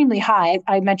extremely high.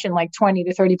 I mentioned like 20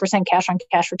 to 30% cash on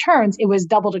cash returns. It was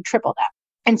double to triple that.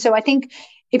 And so I think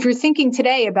if you're thinking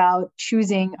today about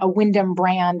choosing a Wyndham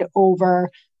brand over,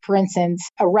 for instance,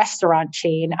 a restaurant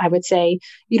chain, I would say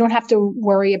you don't have to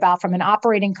worry about from an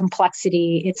operating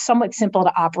complexity. It's somewhat simple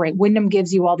to operate. Wyndham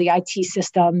gives you all the IT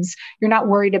systems. You're not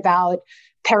worried about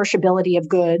perishability of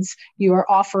goods. You are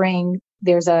offering,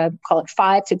 there's call it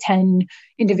 5 to 10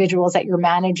 individuals that you're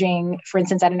managing. For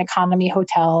instance, at an economy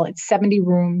hotel, it's 70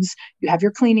 rooms. You have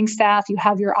your cleaning staff, you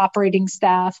have your operating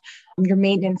staff, your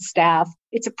maintenance staff.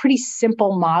 It's a pretty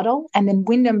simple model. And then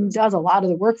Wyndham does a lot of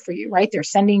the work for you, right? They're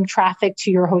sending traffic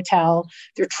to your hotel.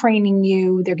 They're training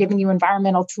you. They're giving you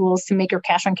environmental tools to make your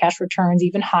cash on cash returns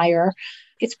even higher.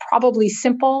 It's probably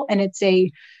simple. And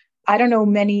I don't know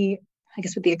many, I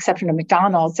guess with the exception of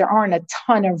McDonald's, there aren't a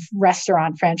ton of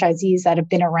restaurant franchisees that have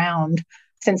been around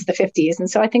since the 50s. And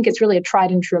so I think it's really a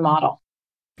tried and true model.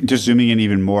 Just zooming in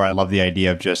even more, I love the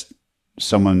idea of just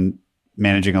someone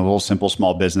managing a little simple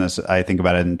small business. I think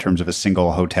about it in terms of a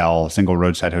single hotel, a single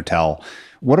roadside hotel.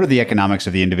 What are the economics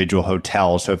of the individual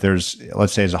hotel? So if there's,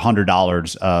 let's say, is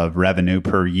 $100 of revenue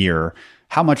per year,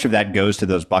 how much of that goes to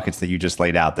those buckets that you just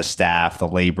laid out, the staff, the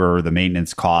labor, the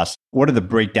maintenance costs? What are the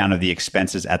breakdown of the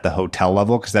expenses at the hotel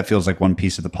level? Because that feels like one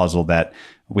piece of the puzzle that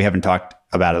we haven't talked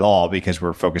about at all because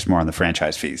we're focused more on the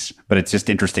franchise fees. But it's just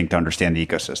interesting to understand the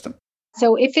ecosystem.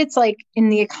 So if it's like in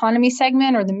the economy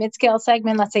segment or the mid-scale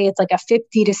segment, let's say it's like a $50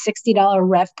 to $60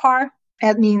 RevPAR,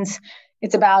 that means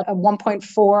it's about a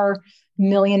 $1.4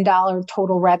 million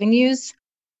total revenues.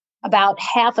 About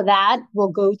half of that will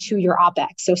go to your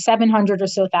OpEx. So $700 or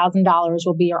so thousand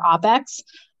will be your OpEx.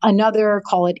 Another,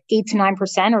 call it 8 to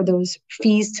 9% are those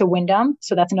fees to Wyndham.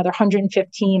 So that's another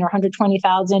 115 or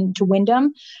 120,000 to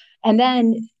Wyndham. And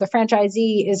then the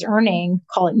franchisee is earning,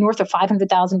 call it north of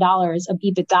 $500,000 of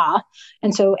EBITDA.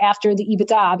 And so after the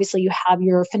EBITDA, obviously you have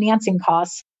your financing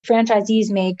costs.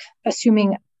 Franchisees make,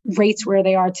 assuming rates where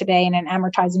they are today in an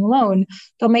amortizing loan,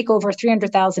 they'll make over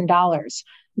 $300,000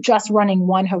 just running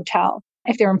one hotel.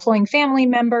 If they're employing family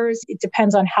members, it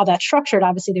depends on how that's structured.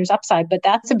 Obviously, there's upside, but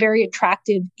that's a very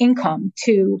attractive income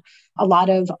to a lot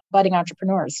of budding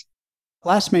entrepreneurs.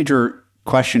 Last major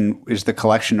question is the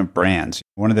collection of brands.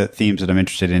 One of the themes that I'm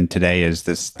interested in today is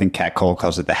this, I think Kat Cole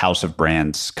calls it the house of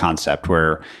brands concept,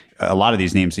 where a lot of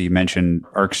these names that you mentioned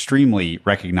are extremely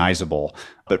recognizable,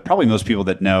 but probably most people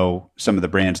that know some of the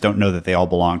brands don't know that they all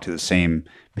belong to the same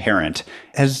parent.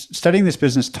 Has studying this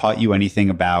business taught you anything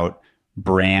about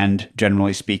brand,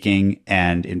 generally speaking,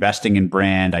 and investing in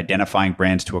brand, identifying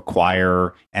brands to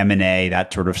acquire, M&A,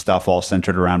 that sort of stuff, all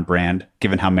centered around brand,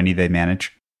 given how many they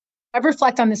manage? I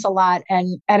reflect on this a lot.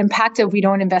 And at Impactive, we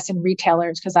don't invest in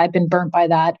retailers because I've been burnt by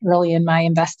that early in my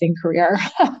investing career.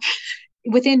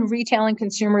 Within retail and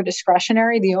consumer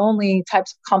discretionary, the only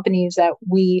types of companies that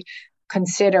we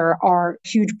consider are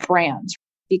huge brands,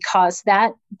 because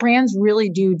that brands really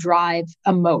do drive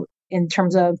a moat in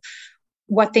terms of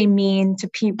what they mean to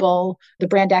people, the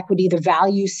brand equity, the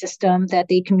value system that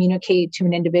they communicate to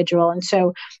an individual. And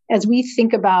so as we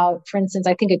think about, for instance,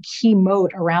 I think a key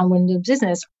moat around Wyndham's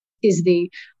business is the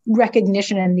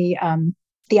recognition and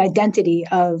the identity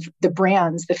of the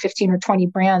brands, the 15 or 20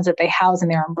 brands that they house in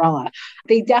their umbrella.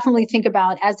 They definitely think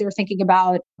about, as they're thinking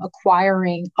about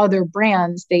acquiring other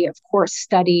brands, they of course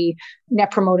study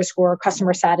Net Promoter Score,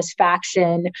 customer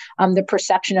satisfaction, the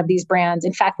perception of these brands.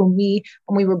 In fact, when we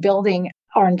were building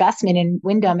our investment in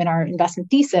Wyndham and our investment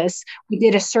thesis, we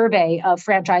did a survey of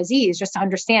franchisees just to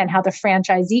understand how the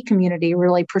franchisee community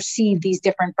really perceived these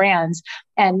different brands.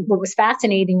 And what was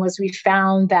fascinating was we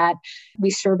found that we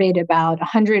surveyed about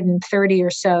 130 or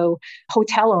so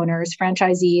hotel owners,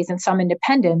 franchisees, and some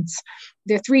independents.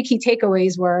 The three key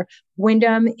takeaways were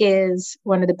Wyndham is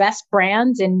one of the best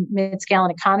brands in mid-scale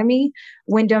and economy.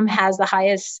 Wyndham has the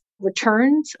highest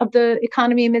returns of the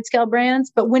economy and mid-scale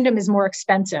brands, but Wyndham is more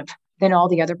expensive than all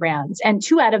the other brands. And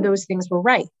 2 out of those things were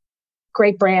right.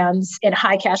 Great brands and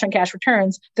high cash on cash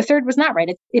returns. The third was not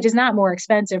right. It is not more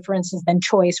expensive, for instance, than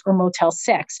Choice or Motel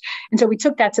 6. And so we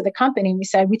took that to the company and we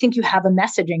said, we think you have a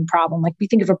messaging problem. Like we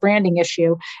think of a branding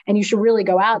issue and you should really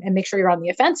go out and make sure you're on the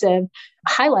offensive,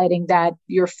 highlighting that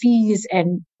your fees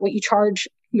and what you charge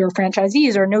your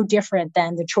franchisees are no different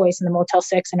than the Choice and the Motel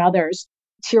 6 and others.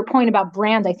 To your point about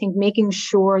brand, I think making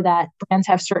sure that brands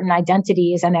have certain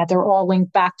identities and that they're all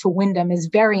linked back to Wyndham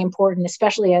is very important,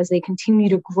 especially as they continue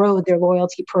to grow their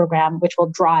loyalty program, which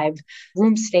will drive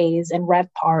room stays and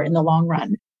RevPAR in the long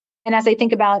run. And as I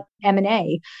think about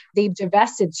M&A, they've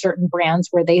divested certain brands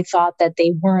where they thought that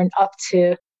they weren't up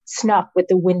to snuff with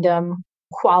the Wyndham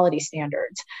quality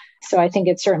standards. So I think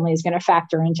it certainly is going to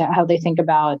factor into how they think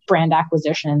about brand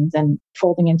acquisitions and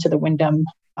folding into the Wyndham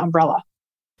umbrella.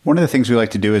 One of the things we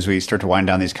like to do as we start to wind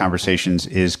down these conversations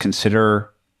is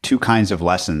consider two kinds of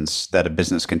lessons that a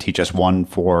business can teach us, one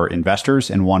for investors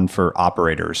and one for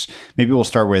operators. Maybe we'll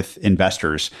start with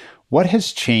investors. What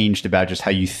has changed about just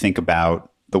how you think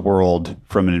about the world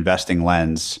from an investing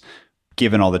lens,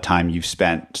 given all the time you've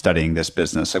spent studying this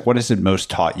business? Like, what has it most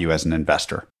taught you as an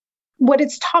investor? What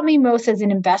it's taught me most as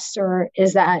an investor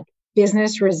is that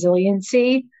business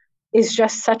resiliency is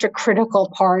just such a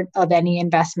critical part of any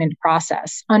investment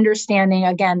process. Understanding,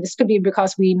 again, this could be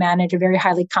because we manage a very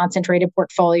highly concentrated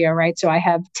portfolio, right? So I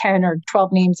have 10 or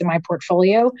 12 names in my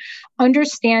portfolio.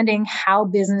 Understanding how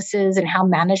businesses and how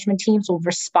management teams will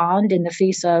respond in the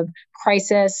face of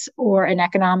crisis or an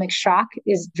economic shock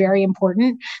is very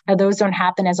important. Now, those don't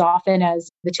happen as often as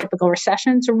the typical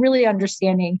recession. So really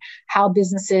understanding how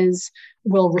businesses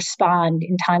will respond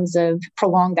in times of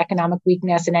prolonged economic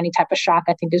weakness and any type of shock,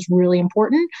 I think is really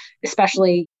important,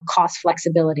 especially cost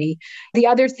flexibility. The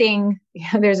other thing,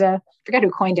 I forget who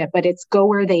coined it, but it's go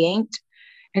where they ain't.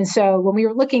 And so when we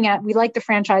were we like the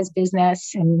franchise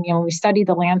business and, when we studied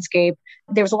the landscape,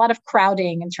 there was a lot of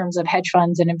crowding in terms of hedge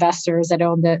funds and investors that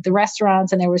owned the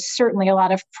restaurants. And there was certainly a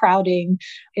lot of crowding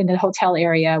in the hotel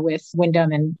area with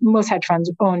Wyndham, and most hedge funds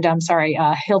owned,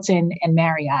 Hilton and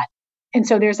Marriott. And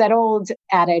so there's that old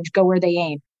adage, go where they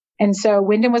ain't. And so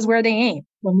Wyndham was where they ain't.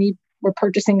 When we were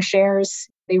purchasing shares,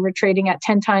 they were trading at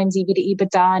 10 times EV to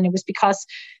EBITDA. And it was because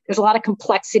there's a lot of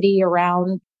complexity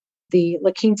around the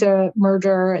La Quinta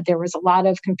merger. There was a lot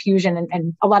of confusion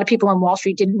and a lot of people on Wall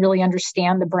Street didn't really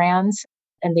understand the brands,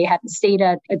 and they hadn't stayed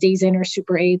at a Days Inn or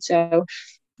Super 8. So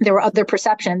there were other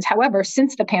perceptions. However,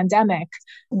 since the pandemic,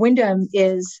 Wyndham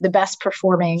is the best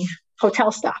performing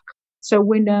hotel stock. So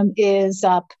Wyndham is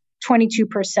up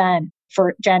 22%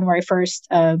 for January 1st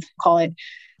of, call it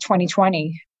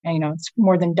 2020. And, it's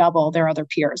more than double their other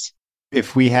peers.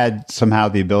 If we had somehow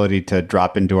the ability to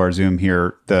drop into our Zoom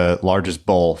here, the largest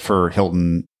bull for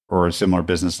Hilton or a similar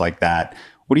business like that,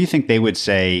 what do you think they would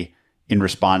say in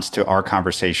response to our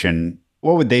conversation?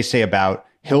 What would they say about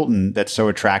Hilton that's so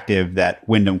attractive that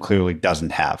Wyndham clearly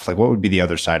doesn't have? Like, what would be the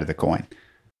other side of the coin?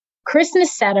 Chris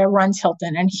Nassetta runs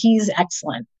Hilton, and he's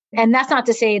excellent. And that's not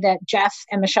to say that Jeff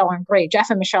and Michelle aren't great. Jeff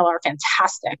and Michelle are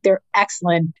fantastic. They're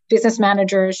excellent business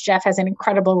managers. Jeff has an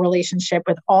incredible relationship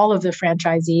with all of the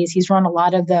franchisees. He's run a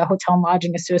lot of the hotel and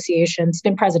lodging associations,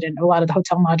 been president of a lot of the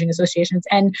hotel and lodging associations.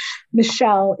 And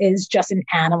Michelle is just an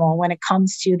animal when it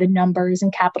comes to the numbers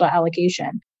and capital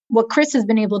allocation. What Chris has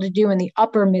been able to do in the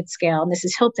upper mid-scale, and this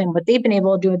is Hilton, what they've been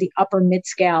able to do at the upper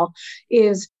mid-scale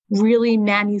is really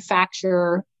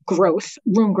manufacture growth,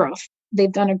 room growth. They've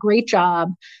done a great job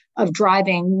of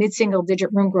driving mid-single digit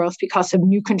room growth because of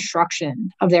new construction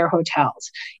of their hotels.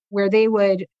 Where they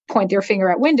would point their finger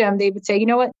at Wyndham, they would say, you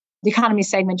know what, the economy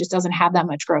segment just doesn't have that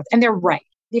much growth. And they're right.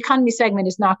 The economy segment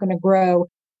is not going to grow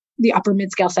the upper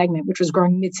mid-scale segment, which was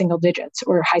growing mid-single digits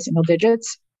or high single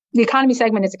digits. The economy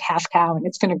segment is a cash cow and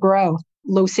it's going to grow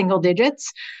low single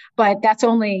digits, but that's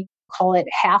only, call it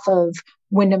half of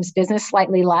Wyndham's business,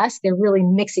 slightly less. They're really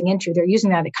they're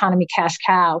using that economy cash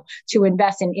cow to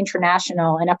invest in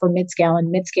international and upper mid-scale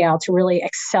and mid-scale to really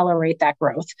accelerate that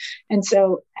growth. And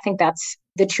so I think that's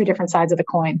the two different sides of the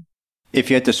coin. If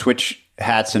you had to switch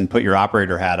hats and put your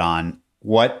operator hat on,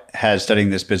 what has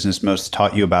studying this business most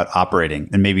taught you about operating?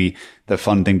 And maybe the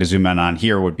fun thing to zoom in on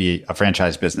here would be a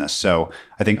franchise business. So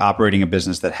I think operating a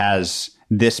business that has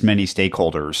this many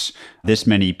stakeholders, this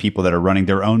many people that are running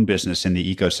their own business in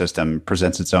the ecosystem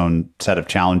presents its own set of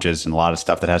challenges and a lot of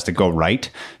stuff that has to go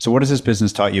right. So what has this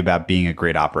business taught you about being a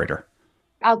great operator?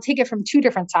 I'll take it from two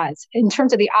different sides. In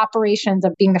terms of the operations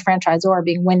of being the franchisor,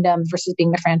 being Wyndham versus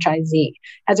being the franchisee.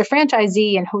 As a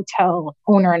franchisee and hotel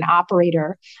owner and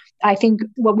operator, I think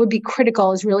what would be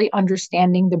critical is really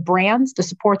understanding the brands, the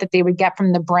support that they would get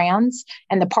from the brands,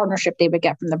 and the partnership they would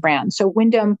get from the brands. So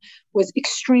Wyndham was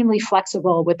extremely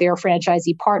flexible with their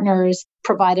franchisee partners,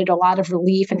 provided a lot of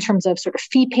relief in terms of sort of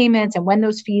fee payments and when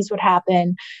those fees would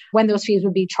happen, when those fees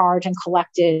would be charged and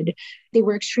collected. They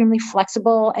were extremely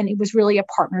flexible, and it was really a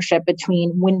partnership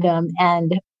between Wyndham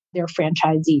and their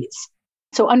franchisees.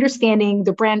 So understanding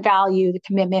the brand value, the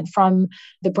commitment from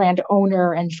the brand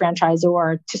owner and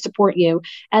franchisor to support you.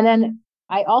 And then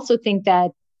I also think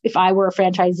that if I were a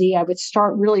franchisee, I would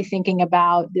start really thinking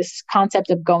about this concept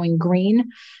of going green.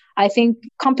 I think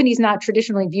companies not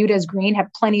traditionally viewed as green have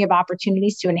plenty of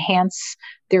opportunities to enhance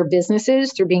their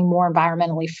businesses through being more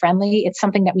environmentally friendly. It's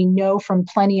something that we know from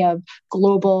plenty of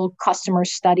global customer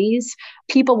studies.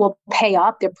 People will pay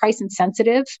up, they're price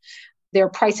insensitive. They're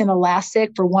price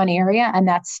inelastic for one area, and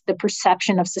that's the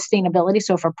perception of sustainability.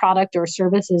 So if a product or a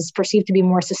service is perceived to be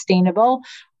more sustainable,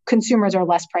 consumers are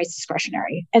less price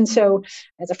discretionary. And so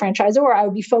as a franchisor, I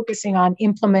would be focusing on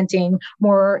implementing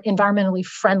more environmentally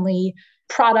friendly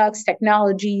products,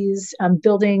 technologies,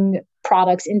 building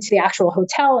products into the actual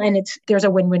hotel. And there's a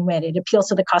win-win-win. It appeals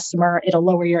to the customer. It'll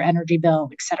lower your energy bill,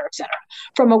 et cetera, et cetera.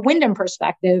 From a Wyndham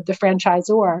perspective, the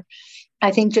franchisor, I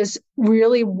think just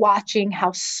really watching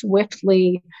how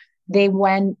swiftly they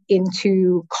went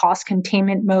into cost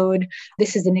containment mode.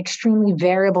 This is an extremely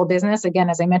variable business.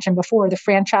 Again, as I mentioned before, the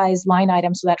franchise line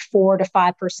item, so that 4 to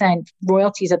 5%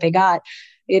 royalties that they got,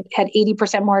 it had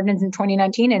 80% margins in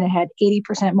 2019 and it had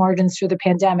 80% margins through the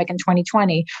pandemic in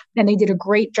 2020. And they did a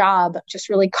great job just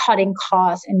really cutting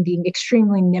costs and being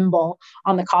extremely nimble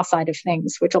on the cost side of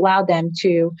things, which allowed them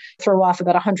to throw off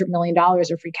about $100 million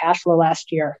of free cash flow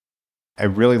last year. I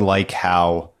really like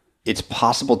how it's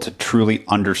possible to truly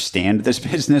understand this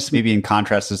business, maybe in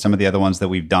contrast to some of the other ones that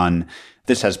we've done.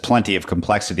 This has plenty of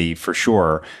complexity for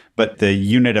sure, but the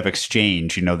unit of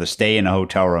exchange, the stay in a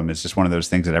hotel room is just one of those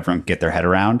things that everyone can get their head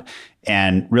around,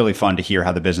 and really fun to hear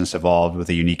how the business evolved with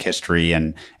a unique history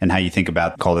and how you think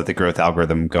about, call it the growth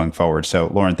algorithm going forward.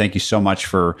 So Lauren, thank you so much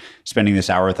for spending this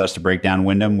hour with us to break down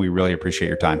Wyndham. We really appreciate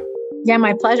your time. Yeah,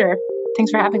 my pleasure.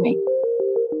 Thanks for having me.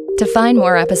 To find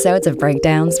more episodes of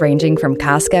breakdowns ranging from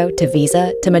Costco to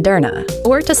Visa to Moderna,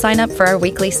 or to sign up for our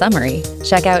weekly summary,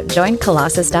 check out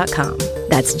joincolossus.com.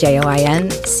 That's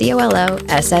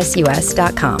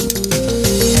JoinColossus.com.